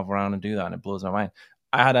paid to travel around and do that, and it blows my mind.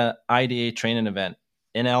 I had an IDA training event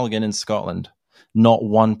in Elgin in Scotland. Not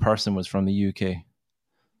one person was from the UK.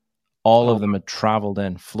 All of them had traveled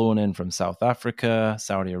in, flown in from South Africa,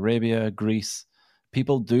 Saudi Arabia, Greece.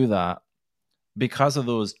 People do that because of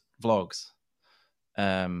those vlogs.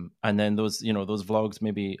 And then those vlogs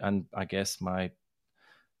maybe, and I guess my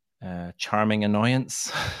charming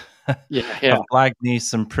annoyance have flagged me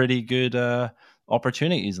some pretty good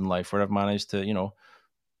opportunities in life where I've managed to,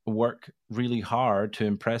 work really hard to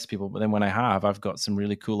impress people. But then when I've got some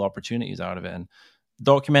really cool opportunities out of it. And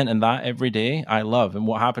documenting that every day, I love. And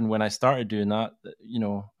what happened when I started doing that,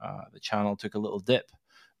 the channel took a little dip,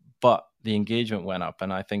 but the engagement went up.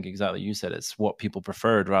 And I think exactly you said, it's what people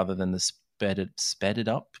preferred rather than the sped it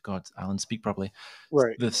up. God, Alan, speak properly.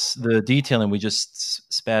 Right. The detailing, we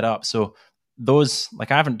just sped up. So those, like,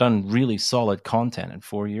 I haven't done really solid content in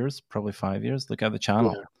 4 years, probably 5 years. Look at the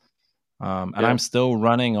channel. And I'm still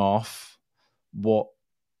running off what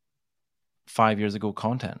 5 years ago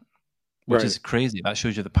content, which is crazy. That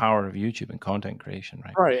shows you the power of YouTube and content creation,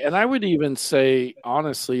 right? Right. And I would even say,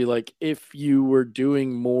 honestly, like, if you were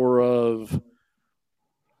doing more of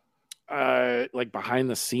like behind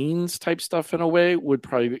the scenes type stuff in a way, would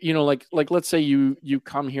probably be, like let's say you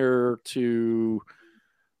come here to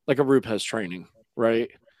like a Rupes training,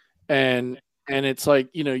 right? And it's like,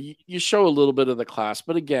 you show a little bit of the class,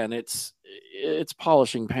 but again, it's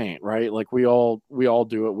polishing paint, right? Like, we all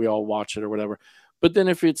do it, we all watch it or whatever. But then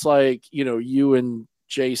if it's like, you and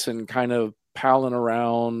Jason kind of palling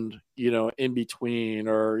around, in between,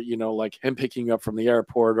 or, like him picking you up from the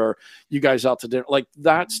airport, or you guys out to dinner, like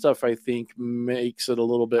that stuff, I think makes it a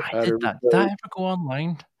little bit better. Did that ever go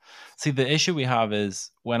online? See, the issue we have is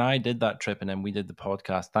when I did that trip and then we did the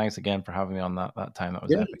podcast, thanks again for having me on that time. That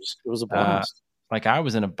was epic. It was a blast. Like, I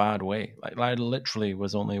was in a bad way. Like, I literally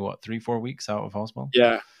was only 3-4 weeks out of hospital.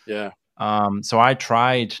 Yeah. So I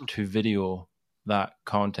tried to video that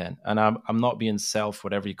content, and I'm not being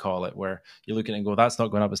whatever you call it, where you look at it and go, that's not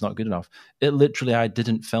going up, it's not good enough. It literally, I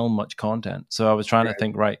didn't film much content. So I was trying to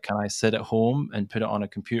think, right, can I sit at home and put it on a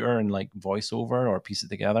computer and like voice over or piece it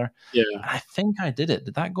together? Yeah. And I think I did it.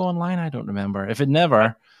 Did that go online? I don't remember. If it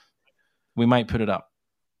never, we might put it up.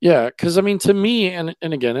 Yeah, because I mean, to me, and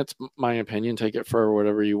again, it's my opinion, take it for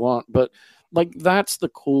whatever you want, but like, that's the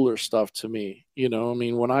cooler stuff to me. I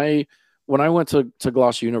mean, when I went to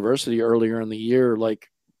Gloucester University earlier in the year, like,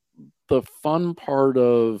 the fun part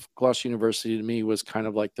of Gloucester University to me was kind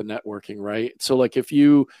of like the networking, right? So like, if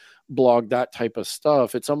you blog that type of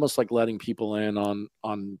stuff, it's almost like letting people in on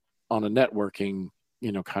a networking,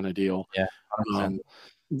 kind of deal. Yeah.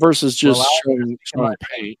 Versus just showing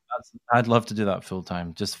paint. I'd love to do that full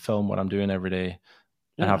time. Just film what I'm doing every day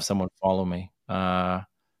and have someone follow me.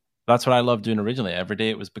 That's what I loved doing originally. Every day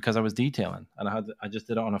it was because I was detailing, and I just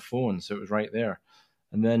did it on a phone, so it was right there.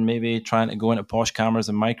 And then maybe trying to go into posh cameras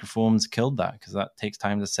and microphones killed that, because that takes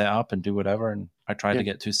time to set up and do whatever. And I tried to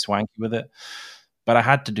get too swanky with it, but I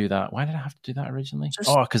had to do that. Why did I have to do that originally?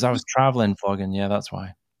 Because I was traveling vlogging. Yeah, that's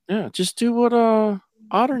why. Yeah, just do what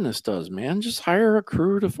Otterness does, man. Just hire a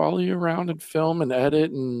crew to follow you around and film and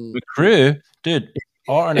edit. And the crew, dude,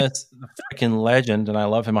 Otterness, the freaking legend, and I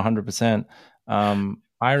love him 100%.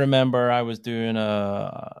 I remember I was doing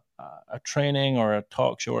a training or a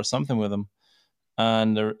talk show or something with him,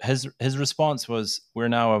 and his response was, "We're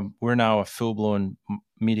now a full blown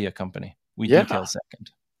media company. We detail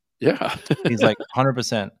second." Yeah, he's like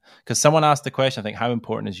 100%. Because someone asked the question, I think, how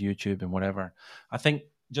important is YouTube and whatever. I think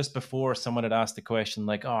just before, someone had asked the question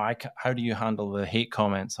like, how do you handle the hate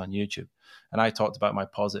comments on YouTube? And I talked about my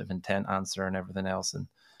positive intent answer and everything else. And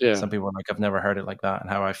some people were like, I've never heard it like that, and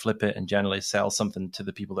how I flip it and generally sell something to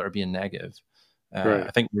the people that are being negative. I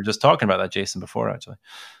think we were just talking about that, Jason, before, actually.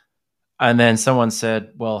 And then someone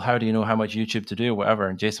said, well, how do you know how much YouTube to do, whatever?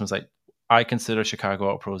 And Jason was like, I consider Chicago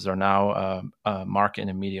Auto Pros are now a marketing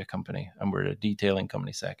and media company, and we're a detailing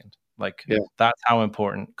company second. Like, that's how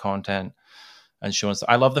important content and showing stuff.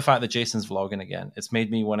 I love the fact that Jason's vlogging again. It's made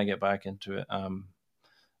me want to get back into it.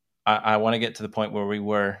 I want to get to the point where we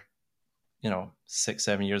were,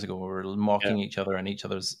 6-7 years ago, where we were mocking each other in each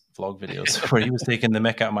other's vlog videos, where he was taking the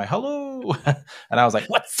mick out of my hello. hello. And I was like,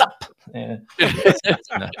 what's up? Yeah.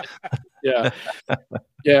 Yeah.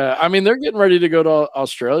 Yeah. I mean, they're getting ready to go to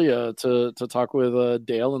Australia to talk with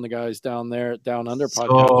Dale and the guys down there, Down Under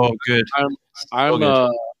podcast. So good.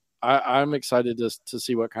 I'm excited to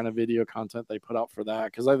see what kind of video content they put out for that,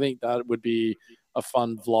 because I think that would be a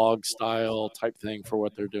fun vlog style type thing for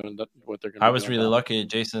what they're doing. What they're going. I was really lucky.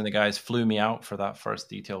 Jason and the guys flew me out for that first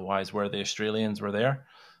Detail Wise, where the Australians were there.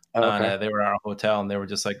 Oh, okay. And they were at our hotel, and they were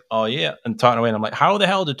just like, "Oh yeah," and talking away. And I'm like, "How the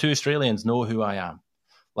hell do 2 Australians know who I am?"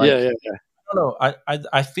 Like, yeah. I don't know.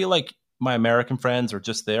 I feel like my American friends are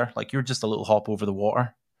just there. Like, you're just a little hop over the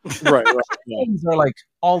water. Right. Yeah. They're like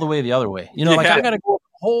all the way the other way. You know, like I got to go a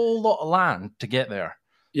whole lot of land to get there.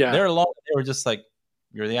 Yeah. They were just like,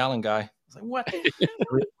 "You're the Alan guy." I was like, "What?"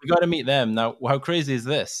 We got to meet them now. How crazy is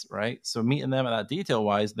this, right? So meeting them at that Detail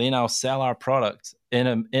Wise, they now sell our product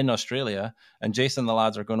in Australia, and Jason and the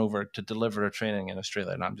lads are going over to deliver a training in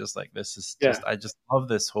Australia, and I'm just like, this is just, I just love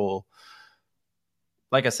this whole.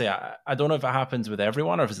 Like I say, I don't know if it happens with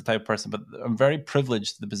everyone or if it's the type of person, but I'm very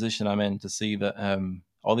privileged to the position I'm in to see that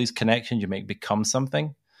all these connections you make become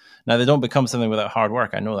something. Now, they don't become something without hard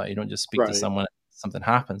work. I know that. You don't just speak to someone, something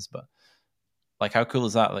happens. But like, how cool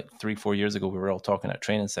is that? Like 3-4 years ago, we were all talking at a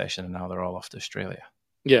training session, and now they're all off to Australia.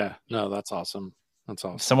 Yeah, no, that's awesome. That's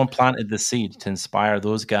awesome. Someone planted the seed to inspire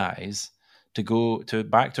those guys to go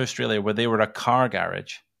back to Australia, where they were a car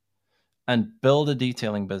garage, and build a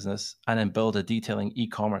detailing business, and then build a detailing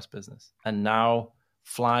e-commerce business. And now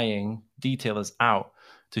flying detailers out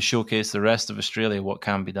to showcase the rest of Australia what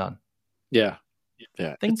can be done. Yeah.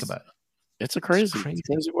 Think about it. It's a crazy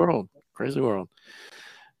world. Crazy world.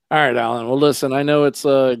 All right, Alan. Well, listen, I know it's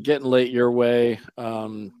getting late your way.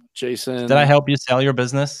 Jason, did I help you sell your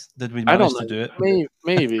business? Did we manage to do it?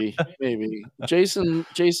 Maybe.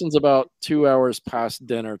 Jason's about 2 hours past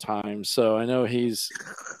dinner time, so I know he's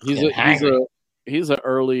an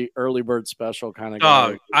early bird special kind of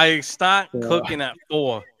guy. I start cooking at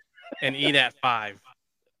 4 and eat at 5.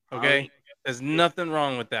 Okay, there's nothing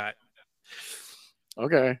wrong with that.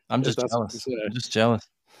 Okay, I'm just jealous.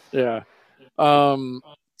 Yeah.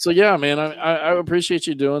 So yeah, man, I appreciate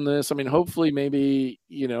you doing this. I mean, hopefully, maybe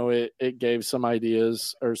it gave some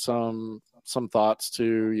ideas or some thoughts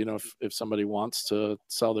to if somebody wants to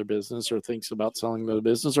sell their business or thinks about selling their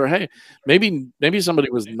business, or hey, maybe somebody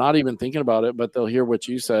was not even thinking about it, but they'll hear what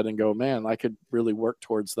you said and go, man, I could really work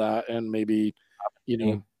towards that, and maybe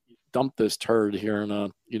dump this turd here in a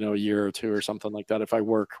year or two or something like that if I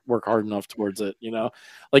work hard enough towards it.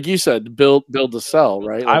 Like you said, build to sell,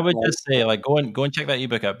 right? Like, I would just say, like, go and check that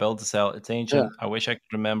ebook out, Build to Sell. It's ancient. I wish I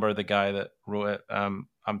could remember the guy that wrote it. I'm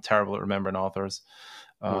terrible at remembering authors.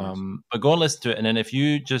 But go and listen to it, and then if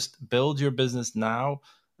you just build your business now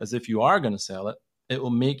as if you are going to sell it, it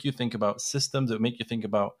will make you think about systems. It will make you think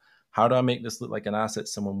about, how do I make this look like an asset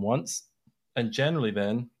someone wants? And generally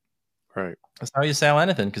then, right, that's how you sell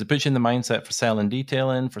anything, because it puts you in the mindset for selling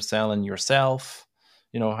detailing, for selling yourself.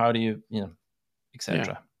 How do you, etc.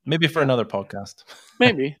 Yeah. Maybe for another podcast.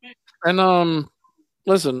 Maybe. And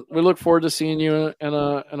listen, we look forward to seeing you in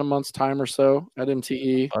a month's time or so at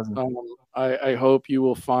MTE. I hope you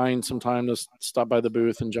will find some time to stop by the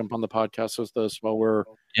booth and jump on the podcast with us while we're.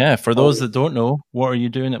 Yeah, for those that don't know, what are you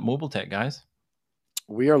doing at Mobile Tech, guys?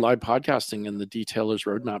 We are live podcasting in the Detailers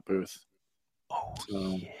Roadmap booth. Oh,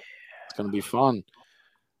 yeah. It's going to be fun.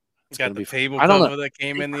 It's got the table cover that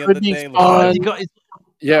came in the other day. We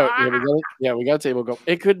got a table cover.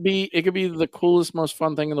 It could be the coolest, most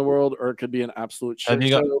fun thing in the world, or it could be an absolute shit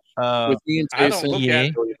show. With me and Jason,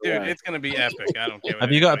 dude, it's going to be epic. I don't care.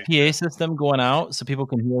 Have you got a PA system going out so people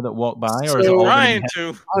can hear that walk by, or is it all trying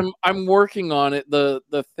to? I'm working on it.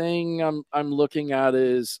 The thing I'm looking at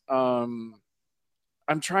is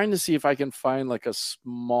I'm trying to see if I can find like a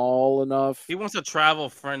small enough. He wants a travel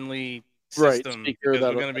friendly system, because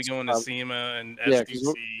we're going to be going to SEMA and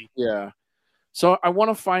SDC. Yeah. So I want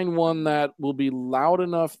to find one that will be loud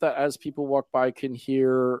enough that as people walk by can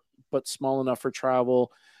hear, but small enough for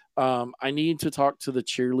travel. I need to talk to the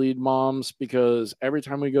cheerlead moms, because every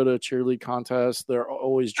time we go to a cheerlead contest, they're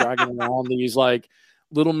always dragging around these like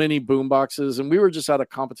little mini boom boxes. And we were just at a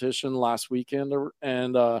competition last weekend,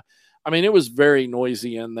 and I mean, it was very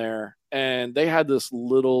noisy in there, and they had this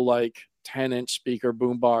little like 10-inch speaker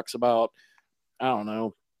boombox about, I don't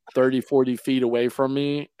know, 30, 40 feet away from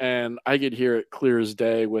me, and I could hear it clear as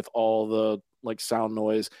day with all the like sound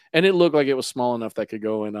noise, and it looked like it was small enough that could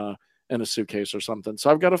go in a suitcase or something. So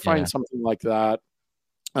I've got to find something like that.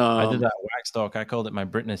 I did that wax talk. I called it my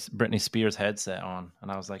Britney Spears headset on,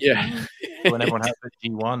 and I was like, when everyone had the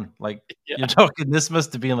G1. Like Yeah. you're talking, this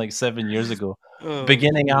must have been like 7 years ago.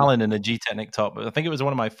 Beginning Alan in a G-Technic top. I think it was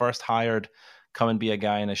one of my first hired come and be a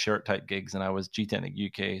guy in a shirt type gigs, and I was G-Technic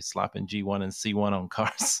UK slapping G1 and C1 on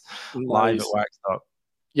cars live at Waxstop.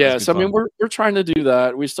 Yeah, so I mean, we're trying to do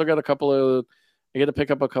that. We still got I got to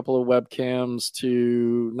pick up a couple of webcams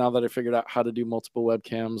now that I figured out how to do multiple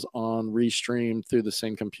webcams on Restream through the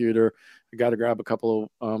same computer. I got to grab a couple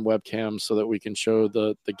of webcams so that we can show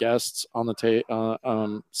the guests on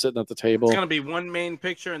the sitting at the table. It's going to be one main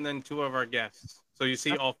picture and then two of our guests. So you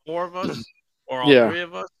see all four of us or all three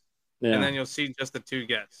of us, and then you'll see just the two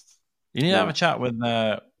guests. You need to have a chat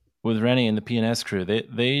with Rennie and the P&S crew.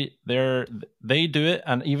 They do it,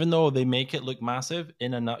 and even though they make it look massive,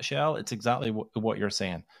 in a nutshell, it's exactly what you're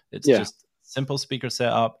saying. It's just simple speaker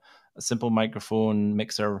setup, a simple microphone,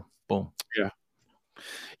 mixer, boom.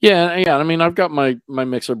 Yeah. I mean, I've got my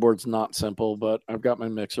mixer board's not simple, but I've got my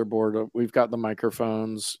mixer board. We've got the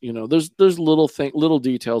microphones. There's little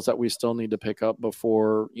details that we still need to pick up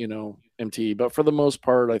before MTE. But for the most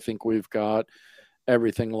part, I think we've got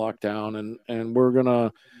everything locked down, and we're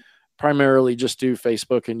gonna primarily just do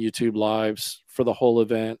Facebook and YouTube lives for the whole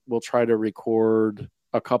event. We'll try to record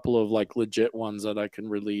a couple of like legit ones that I can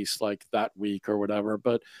release like that week or whatever.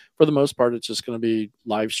 But for the most part, it's just going to be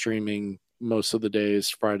live streaming most of the days,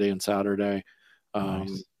 Friday and Saturday.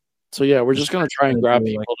 Nice. So yeah, we're just going to try and grab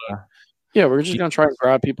people we're just going to try and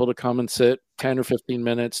grab people to come and sit 10 or 15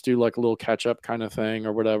 minutes, do like a little catch up kind of thing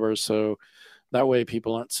or whatever. So that way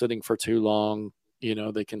people aren't sitting for too long.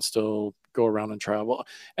 They can still go around and travel.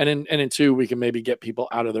 And in two, we can maybe get people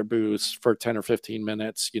out of their booths for 10 or 15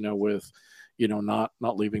 minutes, with, not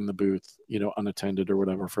leaving the booth, unattended or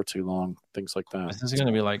whatever for too long, things like that. This is going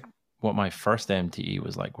to be like what my first MTE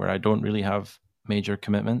was like, where I don't really have major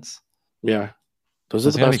commitments. Yeah. Those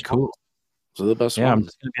are the best. Cool. Those are the best ones. I'm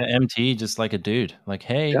just going to be an MTE, just like a dude. Like,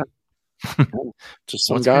 hey. Yeah. Just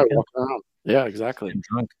some guy walking around. Yeah, exactly. I'm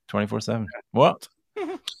drunk 24/7. What?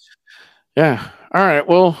 Yeah. All right.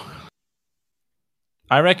 Well,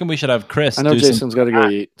 I reckon we should have Chris. I know Jason's got to go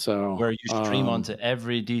eat. So where you stream onto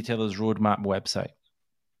every Detailer's Roadmap website.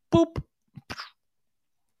 Boop.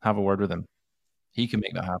 Have a word with him. He can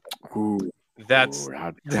make that happen. Ooh. That's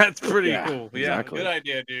pretty cool. Yeah, exactly. Good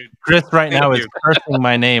idea, dude. Chris right now is cursing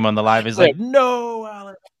my name on the live. He's like, no,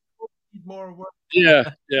 Alan, I need more work.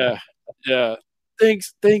 Yeah.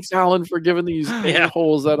 Thanks, Alan, for giving these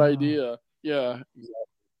holes that idea. Yeah.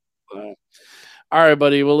 All right,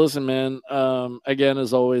 buddy. Well, listen, man. Again,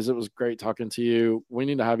 as always, it was great talking to you. We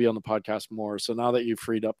need to have you on the podcast more. So now that you've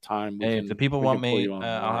freed up time, if the people want me,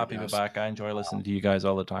 I'll have you back. I enjoy listening to you guys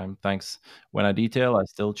all the time. Thanks. When I detail, I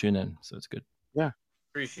still tune in, so it's good. Yeah,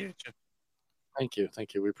 appreciate you. Thank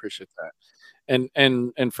you. We appreciate that.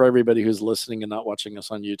 And for everybody who's listening and not watching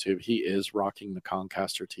us on YouTube, he is rocking the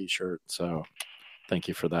Concaster T-shirt. So thank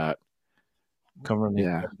you for that.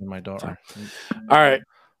 Covering my daughter. All right.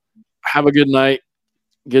 Have a good night.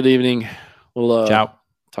 Good evening. We'll ciao.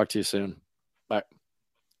 Talk to you soon. Bye.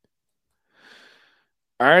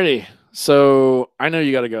 All righty. So I know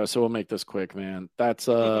you got to go, so we'll make this quick, man. That's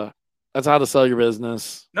how to sell your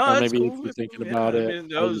business. No, or that's maybe cool. if you're thinking about it. I mean,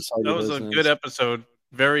 that was a good episode.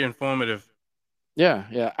 Very informative.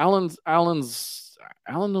 Yeah. Alan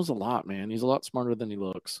knows a lot, man. He's a lot smarter than he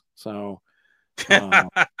looks. So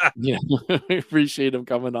we appreciate him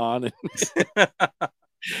coming on.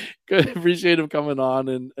 Good, appreciate him coming on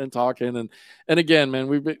and talking and again,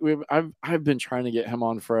 man, I've been trying to get him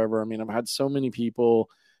on forever. I mean, I've had so many people,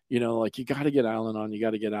 like, you got to get Alan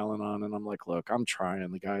on, and I'm like, look, I'm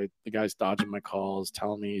trying. The guy's dodging my calls,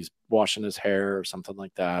 telling me he's washing his hair or something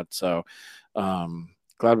like that. So,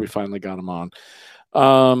 glad we finally got him on.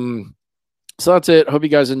 So that's it. Hope you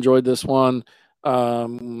guys enjoyed this one.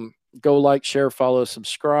 Go like, share, follow,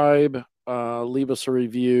 subscribe, leave us a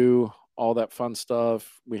review. All that fun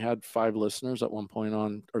stuff. We had 5 listeners at one point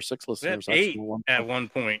or 6 listeners. 8 at one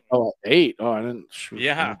point. Oh, 8. Oh, I didn't. Shoot,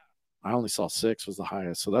 yeah. I only saw 6 was the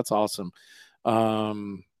highest. So that's awesome.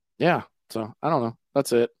 Yeah. So I don't know.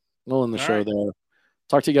 That's it. We'll end the show there.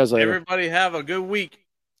 Talk to you guys later. Everybody have a good week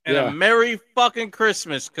and a Merry fucking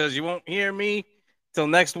Christmas, because you won't hear me till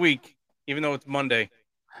next week, even though it's Monday.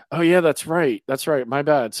 Oh yeah, that's right. My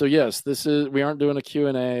bad. So yes, we aren't doing a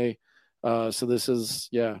Q&A. So this is,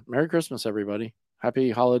 Merry Christmas, everybody.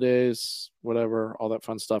 Happy holidays, whatever, all that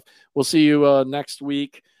fun stuff. We'll see you next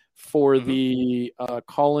week for the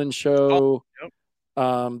call-in show.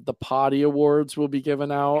 The Potty Awards will be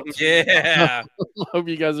given out. Yeah. Hope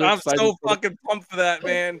you guys are excited. I'm so fucking pumped for that,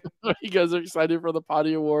 man. You guys are excited for the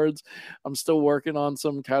Potty Awards. I'm still working on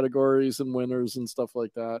some categories and winners and stuff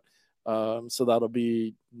like that. So that'll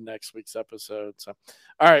be next week's episode. So,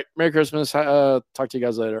 all right, Merry Christmas. Talk to you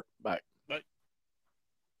guys later. Bye. Bye.